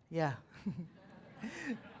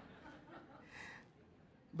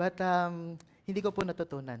But hindi ko po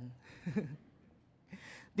natutunan.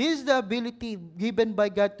 This is the ability given by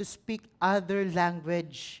God to speak other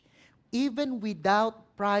language, even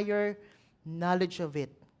without prior knowledge of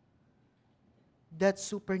it. That's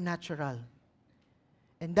supernatural.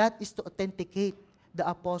 And that is to authenticate the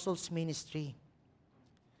apostles' ministry.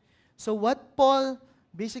 So what Paul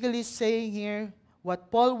basically is saying here, what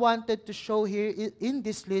Paul wanted to show here in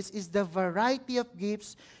this list is the variety of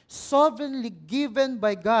gifts sovereignly given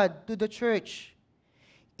by God to the church.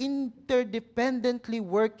 Interdependently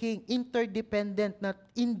working, interdependent, not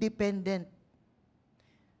independent.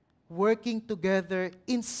 Working together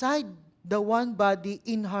inside the one body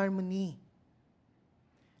in harmony.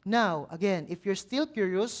 Now, again, if you're still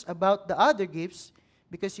curious about the other gifts,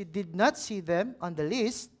 because you did not see them on the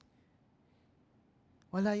list,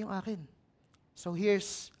 wala yung akin. So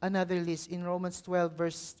here's another list in Romans 12,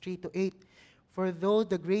 verses 3 to 8. For though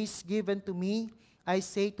the grace given to me, I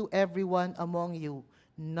say to everyone among you,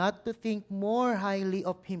 not to think more highly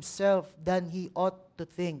of himself than he ought to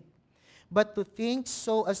think, but to think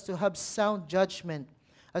so as to have sound judgment,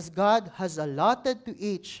 as God has allotted to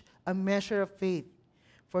each a measure of faith.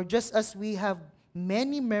 For just as we have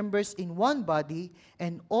many members in one body,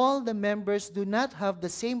 and all the members do not have the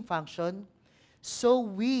same function, so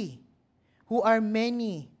we, who are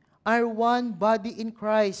many, are one body in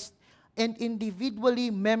Christ, and individually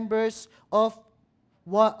members of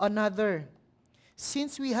one another.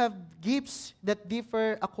 Since we have gifts that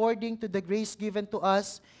differ according to the grace given to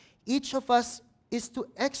us, each of us is to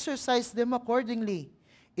exercise them accordingly.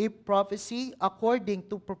 If prophecy, according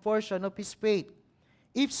to proportion of his faith.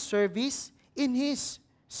 If service, in his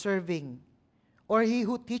serving. Or he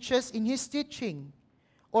who teaches, in his teaching.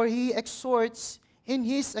 Or he exhorts, in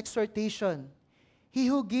his exhortation. He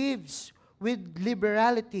who gives with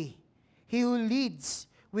liberality. He who leads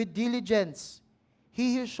with diligence.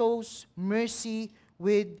 He who shows mercy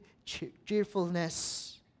with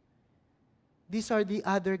cheerfulness. These are the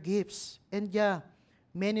other gifts. And yeah,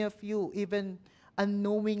 many of you even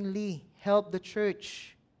unknowingly help the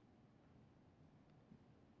church.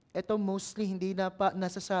 Ito mostly hindi na pa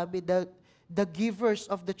nasasabi the givers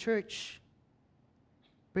of the church.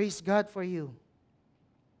 Praise God for you.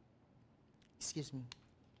 Excuse me.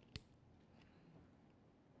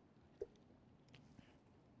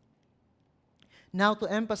 Now, to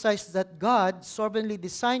emphasize that God sovereignly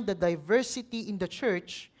designed the diversity in the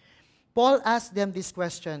church, Paul asked them these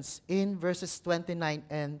questions in verses 29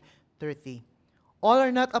 and 30. All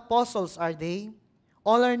are not apostles, are they?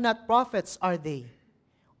 All are not prophets, are they?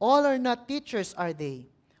 All are not teachers, are they?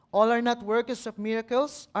 All are not workers of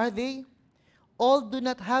miracles, are they? All do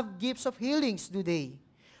not have gifts of healings, do they?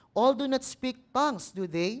 All do not speak tongues, do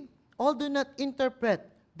they? All do not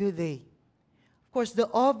interpret, do they? Of course, the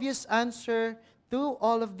obvious answer to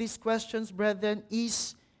all of these questions, brethren,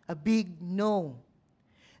 is a big no.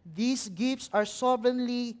 These gifts are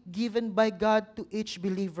sovereignly given by God to each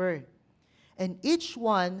believer. And each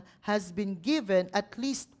one has been given at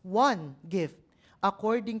least one gift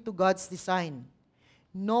according to God's design.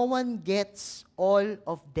 No one gets all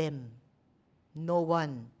of them. No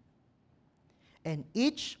one. And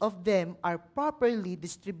each of them are properly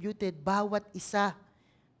distributed, bawat isa,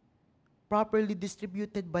 properly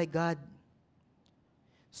distributed by God.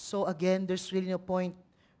 So again, there's really no point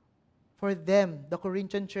for them, the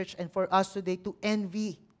Corinthian church, and for us today to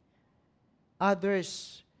envy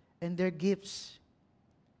others and their gifts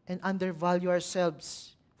and undervalue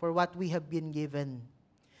ourselves for what we have been given.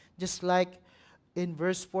 Just like in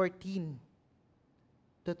verse 14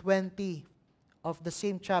 to 20 of the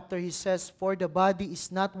same chapter, he says, "For the body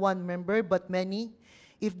is not one member, but many.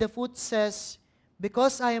 If the foot says,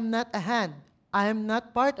 'Because I am not a hand, I am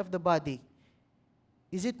not part of the body,'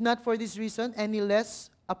 is it not for this reason any less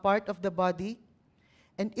a part of the body?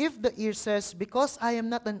 And if the ear says, 'Because I am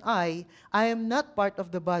not an eye, I am not part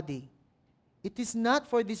of the body,' it is not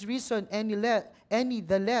for this reason any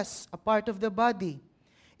the less a part of the body.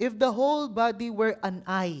 If the whole body were an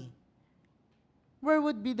eye, where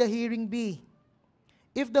would be the hearing be?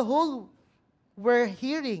 If the whole were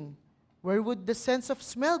hearing, where would the sense of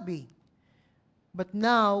smell be? But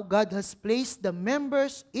now God has placed the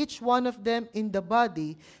members, each one of them, in the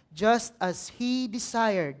body, just as He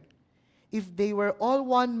desired. If they were all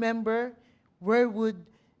one member, where would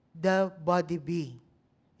the body be?"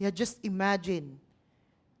 Yeah, just imagine,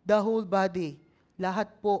 the whole body, lahat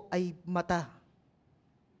po ay mata.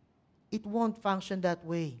 It won't function that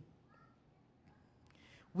way.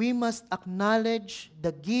 We must acknowledge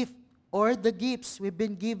the gift or the gifts we've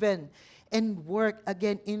been given and work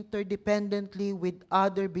again interdependently with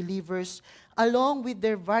other believers along with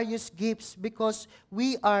their various gifts, because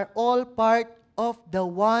we are all part of the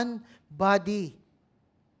one body,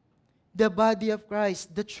 the body of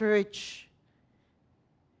Christ, the church.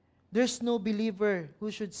 There's no believer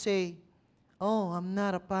who should say, "Oh, I'm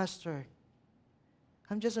not a pastor.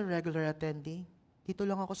 I'm just a regular attendee. Dito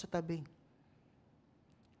lang ako sa tabi.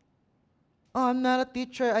 Oh, I'm not a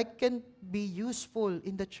teacher. I can be useful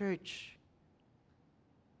in the church.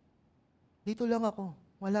 Dito lang ako.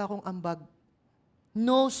 Wala akong ambag."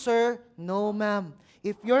 No, sir. No, ma'am.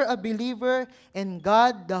 If you're a believer and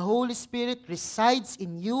God, the Holy Spirit, resides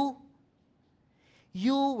in you,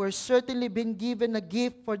 you were certainly been given a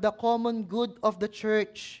gift for the common good of the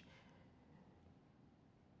church.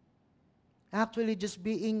 Actually, just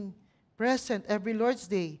being present every Lord's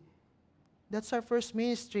Day, that's our first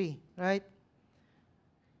ministry, right?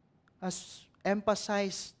 As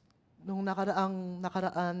emphasized nung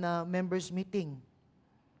nakaraan na members meeting.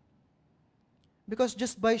 Because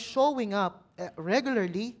just by showing up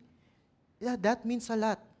regularly, yeah, that means a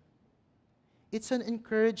lot. It's an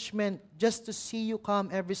encouragement just to see you come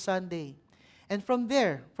every Sunday. And from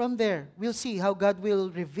there, we'll see how God will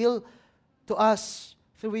reveal to us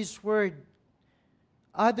through His Word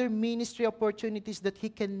other ministry opportunities that He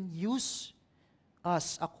can use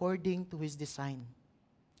us according to His design.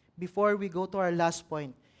 Before we go to our last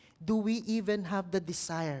point, do we even have the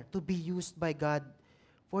desire to be used by God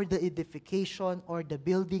for the edification or the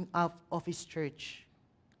building up of His church?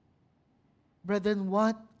 Brethren,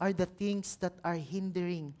 what are the things that are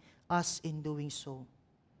hindering us in doing so?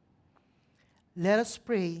 Let us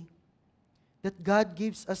pray that God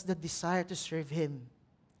gives us the desire to serve Him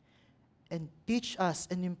and teach us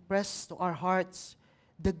and impress to our hearts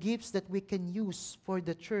the gifts that we can use for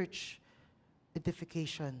the church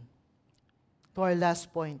edification. To our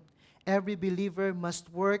last point, every believer must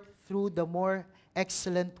work through the more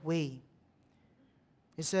excellent way.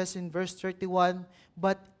 It says in verse 31,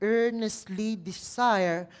 "But earnestly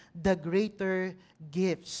desire the greater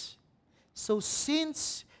gifts." So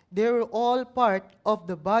since they're all part of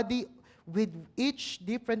the body with each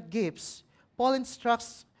different gifts, Paul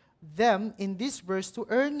instructs them in this verse to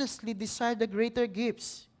earnestly desire the greater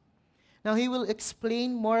gifts. Now he will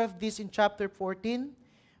explain more of this in chapter 14,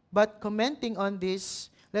 but commenting on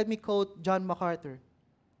this, let me quote John MacArthur.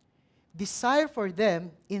 "Desire for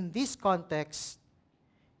them in this context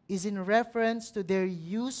is in reference to their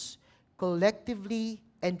use collectively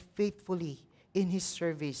and faithfully in His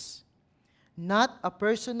service, not a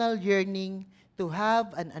personal yearning to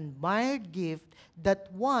have an admired gift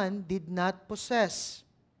that one did not possess.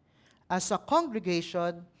 As a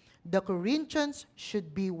congregation, the Corinthians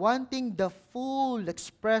should be wanting the full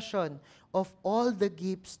expression of all the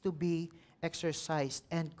gifts to be exercised."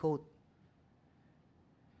 End quote.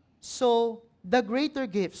 So, the greater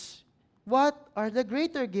gifts. What are the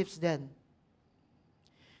greater gifts then?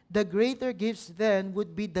 The greater gifts then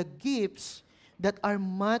would be the gifts that are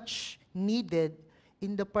much needed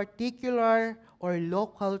in the particular or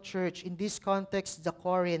local church, in this context, the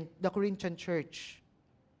Corinthian church.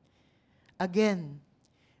 Again,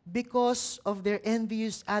 because of their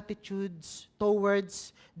envious attitudes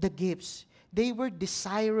towards the gifts, they were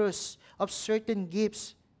desirous of certain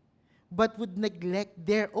gifts, but would neglect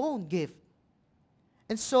their own gift.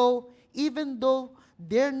 And so, even though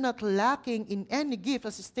they're not lacking in any gift,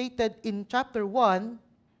 as stated in chapter 1,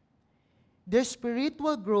 their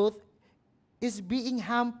spiritual growth is being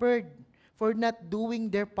hampered for not doing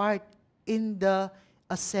their part in the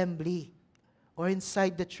assembly or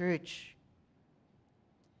inside the church.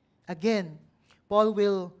 Again, Paul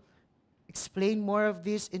will explain more of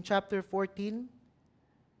this in chapter 14,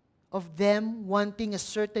 of them wanting a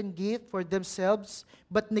certain gift for themselves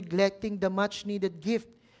but neglecting the much needed gift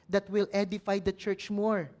that will edify the church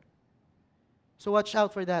more. So watch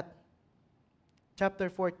out for that. Chapter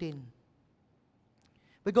 14.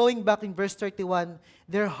 But going back in verse 31,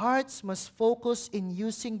 their hearts must focus in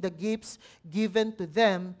using the gifts given to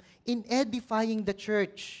them in edifying the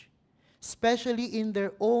church, especially in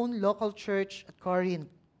their own local church at Corinth.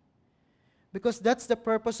 Because that's the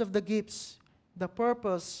purpose of the gifts. The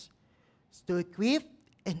purpose is to equip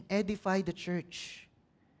and edify the church.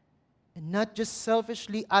 And not just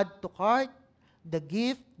selfishly add to cart the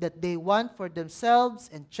gift that they want for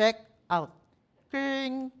themselves and check out.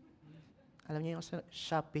 Kring! Alam niyo yung sa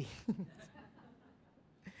Shopee.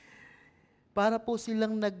 Para po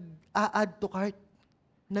silang nag-a-add to cart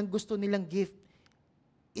ng gusto nilang gift.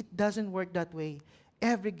 It doesn't work that way.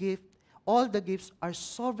 Every gift, all the gifts are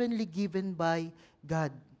sovereignly given by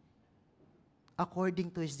God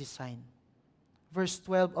according to His design. Verse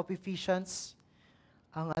 12 of Ephesians,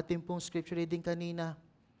 ang ating pong scripture reading kanina,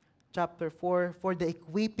 chapter 4, for the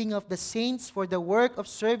equipping of the saints for the work of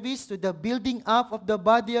service to the building up of the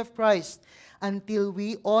body of Christ, until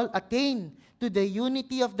we all attain to the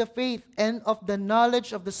unity of the faith and of the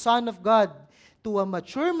knowledge of the Son of God, to a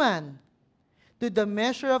mature man, to the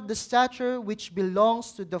measure of the stature which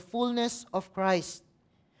belongs to the fullness of Christ.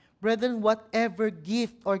 Brethren, whatever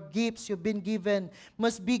gift or gifts you've been given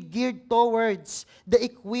must be geared towards the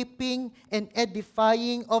equipping and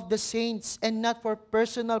edifying of the saints and not for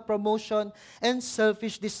personal promotion and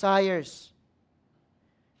selfish desires.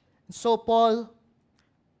 So Paul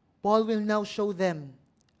will now show them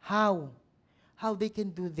how they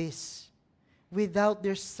can do this without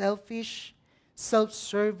their selfish,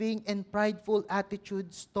 self-serving, and prideful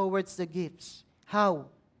attitudes towards the gifts. How?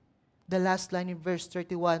 The last line in verse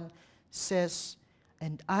 31 says,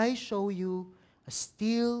 and I show you a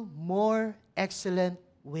still more excellent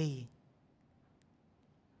way.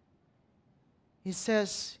 He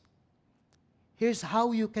says, here's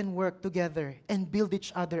how you can work together and build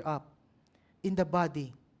each other up in the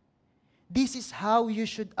body. This is how you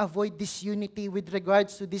should avoid disunity with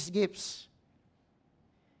regards to these gifts.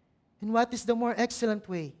 And what is the more excellent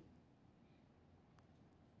way?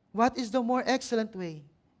 What is the more excellent way?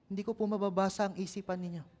 Hindi ko po mababasa ang isipan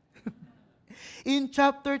ninyo. In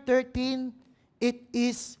chapter 13, it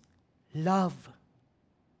is love.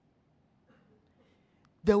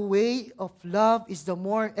 The way of love is the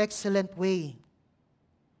more excellent way.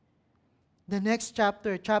 The next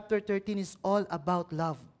chapter, chapter 13, is all about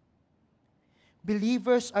love.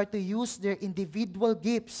 Believers are to use their individual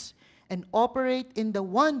gifts and operate in the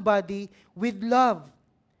one body with love.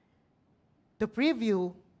 To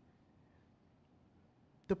preview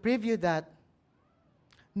that,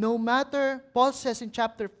 no matter, Paul says in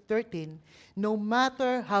chapter 13, no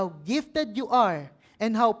matter how gifted you are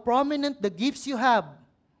and how prominent the gifts you have,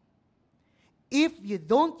 if you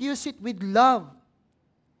don't use it with love,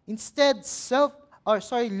 instead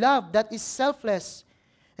love that is selfless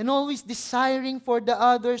and always desiring for the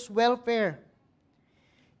other's welfare,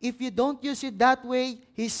 if you don't use it that way,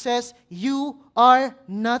 he says, you are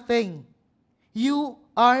nothing. You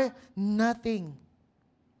are nothing.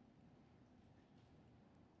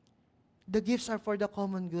 The gifts are for the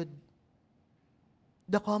common good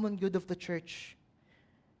of the church,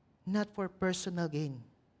 not for personal gain.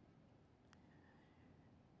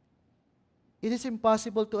 It is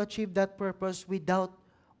impossible to achieve that purpose without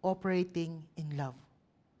operating in love.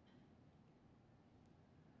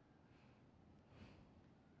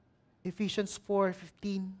 Ephesians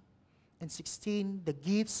 4:15 and 16, the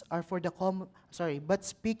gifts are for the but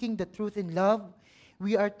speaking the truth in love,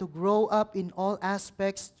 we are to grow up in all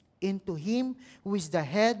aspects into Him who is the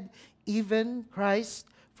head, even Christ,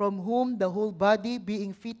 from whom the whole body,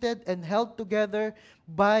 being fitted and held together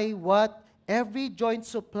by what every joint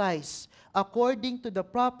supplies, according to the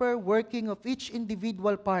proper working of each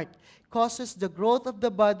individual part, causes the growth of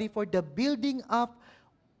the body for the building up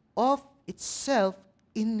of itself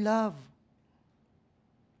in love.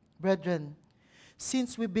 Brethren,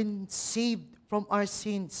 since we've been saved from our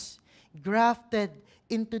sins, grafted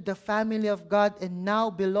into the family of God, and now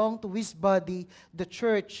belong to His body, the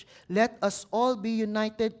church, let us all be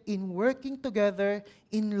united in working together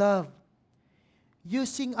in love,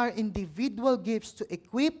 using our individual gifts to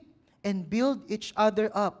equip and build each other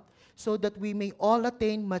up so that we may all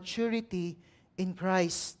attain maturity in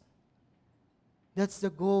Christ. That's the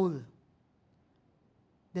goal.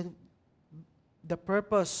 The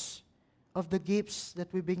purpose of the gifts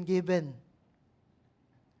that we've been given.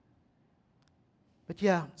 But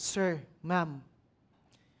yeah, sir, ma'am,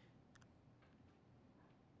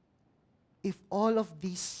 if all of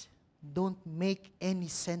these don't make any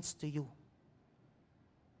sense to you,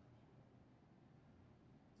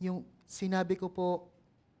 yung sinabi ko po,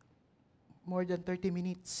 more than 30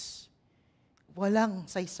 minutes, walang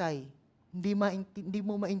saysay. Hindi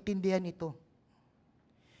mo maintindihan ito.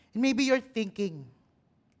 And maybe you're thinking,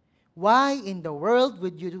 why in the world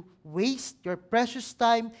would you waste your precious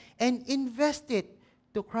time and invest it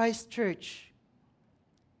to Christ Church?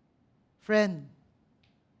 Friend,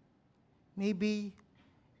 maybe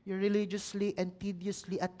you're religiously and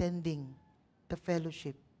tediously attending the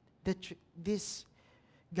fellowship, this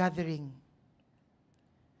gathering.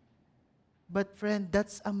 But friend,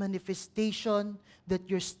 that's a manifestation that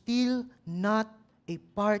you're still not a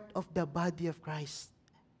part of the body of Christ.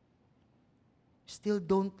 Still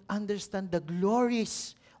don't understand the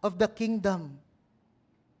glories of the kingdom.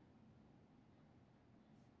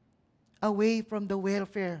 Away from the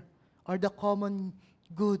welfare or the common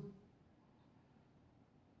good.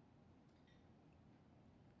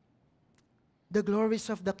 The glories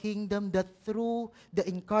of the kingdom, that through the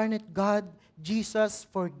incarnate God, Jesus,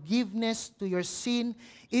 forgiveness to your sin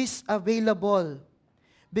is available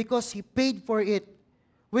because He paid for it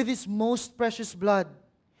with His most precious blood.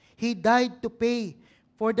 He died to pay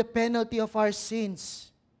for the penalty of our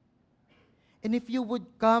sins. And if you would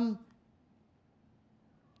come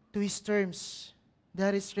to His terms,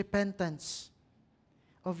 that is repentance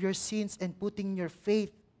of your sins and putting your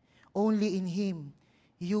faith only in Him,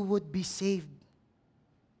 you would be saved.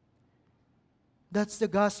 That's the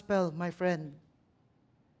gospel, my friend.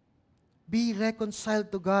 Be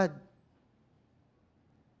reconciled to God.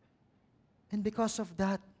 And because of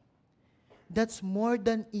that, that's more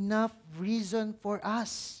than enough reason for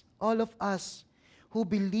us, all of us, who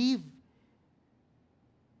believe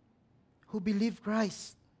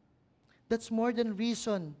Christ. That's more than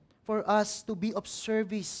reason for us to be of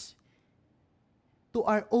service to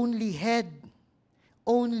our only head,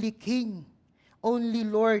 only King, only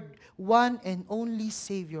Lord, one and only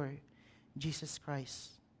Savior, Jesus Christ.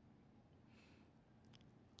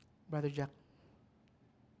 Brother Jack.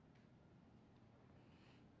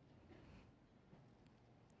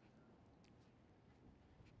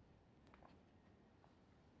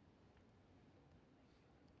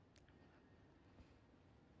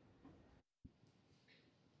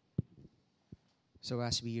 So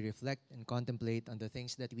as we reflect and contemplate on the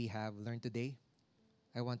things that we have learned today,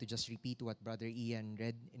 I want to just repeat what Brother Ian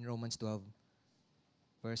read in Romans 12,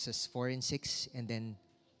 verses 4 and 6, and then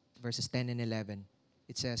verses 10 and 11.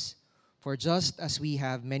 It says, "For just as we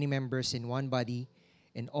have many members in one body,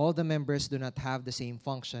 and all the members do not have the same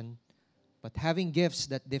function, but having gifts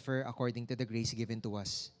that differ according to the grace given to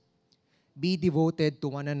us, be devoted to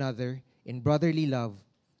one another in brotherly love,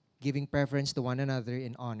 giving preference to one another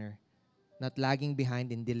in honor, not lagging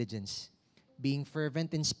behind in diligence, being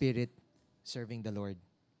fervent in spirit, serving the Lord."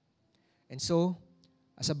 And so,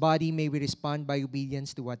 as a body, may we respond by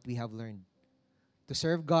obedience to what we have learned, to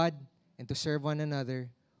serve God and to serve one another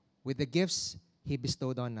with the gifts He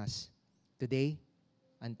bestowed on us. Today,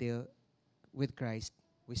 until with Christ,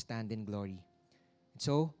 we stand in glory. And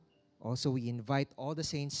so, also we invite all the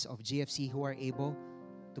saints of GFC who are able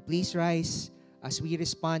to please rise as we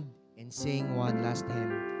respond and sing one last hymn,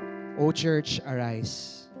 "O Church,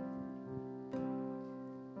 Arise."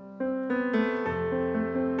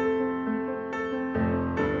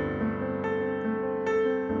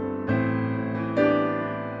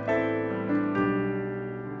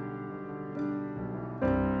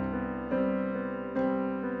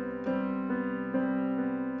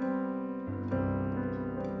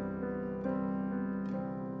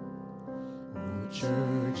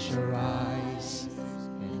 Church, arise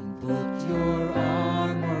and put your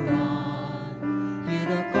armor on. Hear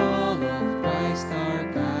the call of Christ our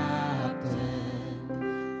captain.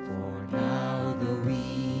 For now the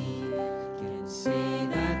weak can say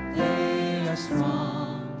that they are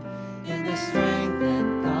strong in the strength that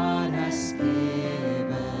God has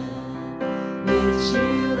given. With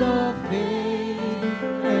shield of faith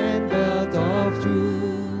and belt of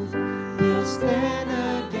truth, we'll stand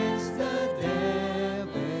against the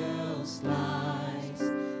devil's lies.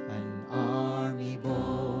 An army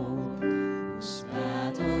bold, whose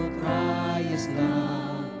battle cry is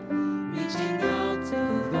love, reaching out to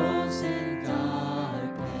those in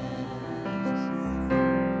darkness.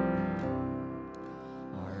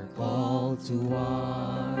 to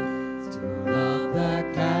war, to love the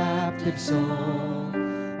captive soul,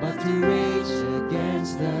 but to rage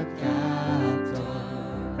against the captor,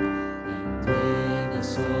 and with a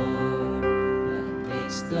sword that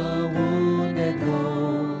makes the wounded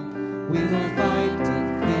whole, we will fight with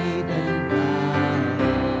faith and valor.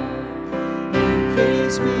 In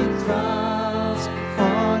face with trials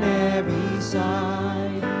on every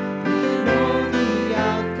side, we know the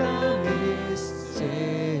outcome is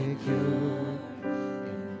secure,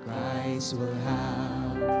 and Christ will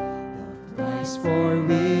have the price for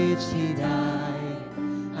which He died,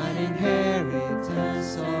 an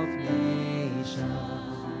inheritance of nations.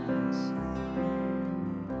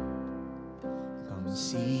 Come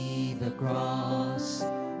see the cross,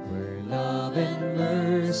 where love and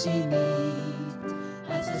mercy meet,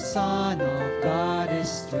 as the Son of God is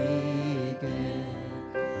stricken.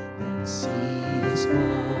 Then see His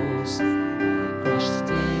foes crushed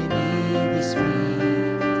beneath His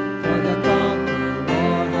feet, for the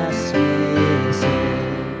conqueror has risen.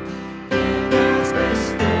 And as the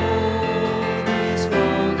stone is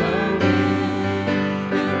rolled away,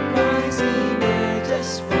 and Christ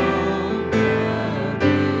emerges from the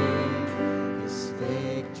grave, His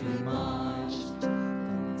victory march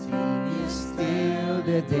continues till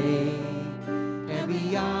the day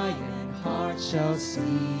every eye and heart shall see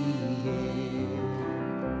it.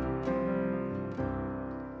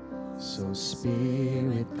 So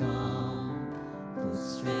Spirit come, put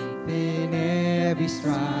strength in every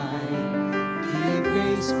stride, give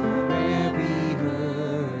grace for every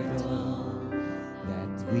hurdle,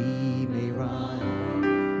 that we may run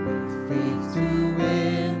with faith to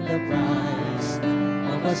win the prize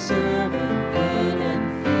of a servant good and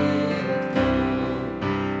faithful.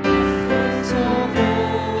 Efforts of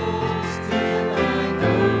old still line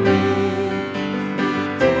the way,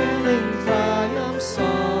 telling triumphs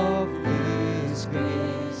of His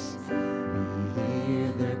grace. We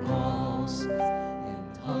hear their calls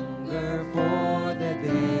and hunger for the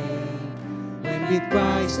day when with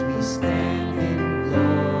Christ we stand in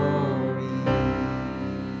glory.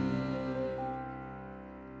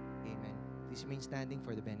 Amen. Please remain standing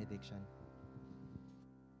for the benediction.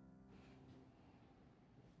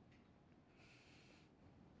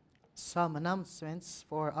 Some announcements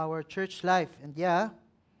for our church life. And yeah,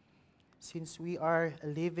 since we are a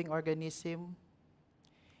living organism,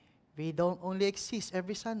 we don't only exist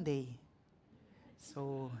every Sunday.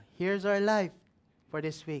 So here's our life for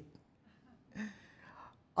this week.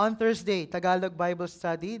 On Thursday, Tagalog Bible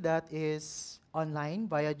Study, that is online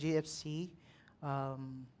via GFC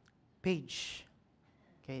page.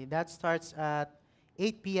 Okay, that starts at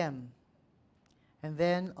 8 p.m. And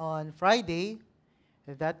then on Friday,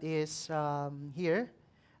 that is here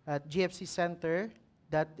at GFC Center,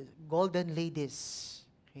 that Golden Ladies.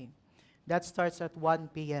 Okay, that starts at 1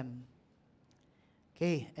 p.m.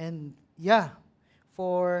 Okay, and yeah,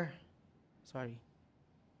 for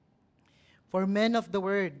Men of the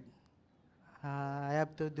Word, I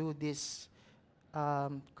have to do this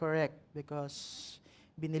correct because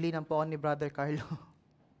binili ng po ni Brother Carlo.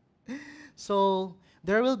 So,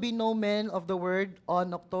 there will be no Men of the Word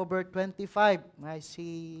on October 25. I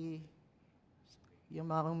see yung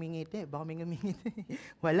mga kumingiti. Baka may kumingiti.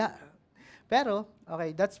 Wala. Pero,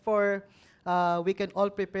 okay, that's for, we can all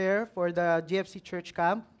prepare for the GFC Church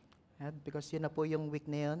Camp. Because yun na po yung week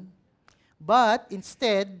na yun. But,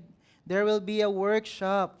 instead, there will be a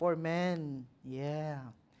workshop for men. Yeah.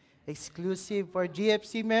 Exclusive for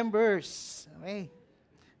GFC members. Okay.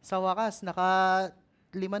 Sa wakas,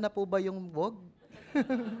 naka-5 na po ba yung vlog?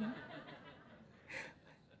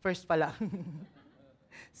 First pa lang.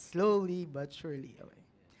 Slowly but surely.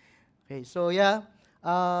 Okay, so yeah,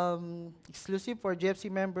 exclusive for GFC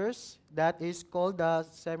members, that is called, the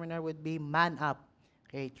seminar would be Man Up.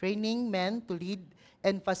 Okay, training men to lead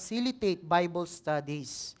and facilitate Bible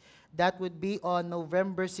studies. That would be on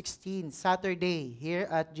November 16, Saturday, here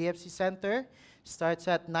at GFC Center. Starts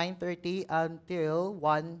at 9:30 until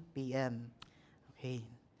 1 p.m. Okay.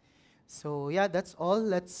 So yeah, that's all.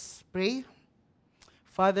 Let's pray.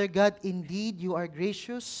 Father God, indeed you are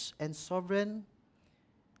gracious and sovereign.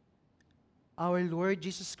 Our Lord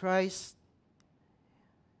Jesus Christ,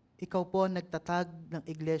 ikaw po ang nagtatag ng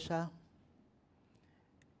iglesia.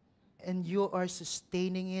 And you are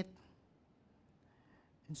sustaining it.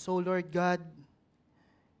 And so, Lord God,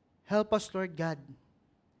 help us, Lord God,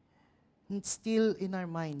 instill in our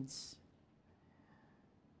minds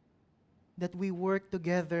that we work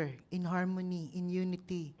together in harmony, in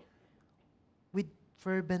unity, with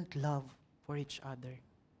fervent love for each other.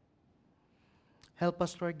 Help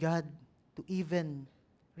us, Lord God, to even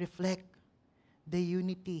reflect the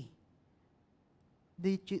unity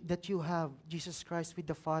that you have, Jesus Christ, with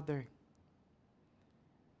the Father.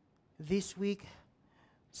 This week,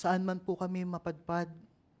 saan man po kami mapadpad,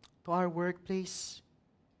 to our workplace,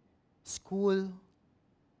 school,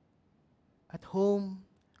 at home,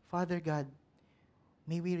 Father God,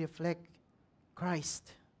 may we reflect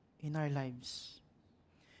Christ in our lives.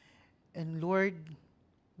 And Lord,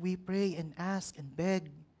 we pray and ask and beg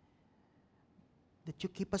that you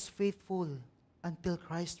keep us faithful until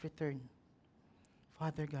Christ return.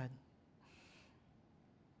 Father God.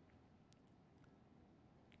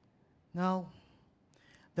 Now,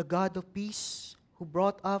 the God of peace, who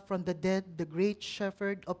brought up from the dead the great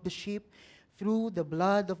shepherd of the sheep through the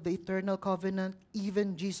blood of the eternal covenant,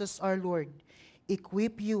 even Jesus our Lord,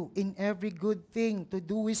 equip you in every good thing to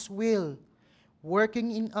do His will,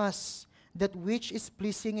 working in us that which is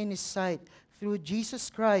pleasing in His sight, through Jesus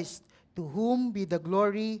Christ, to whom be the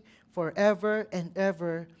glory forever and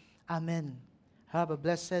ever. Amen. Have a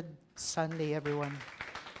blessed Sunday, everyone.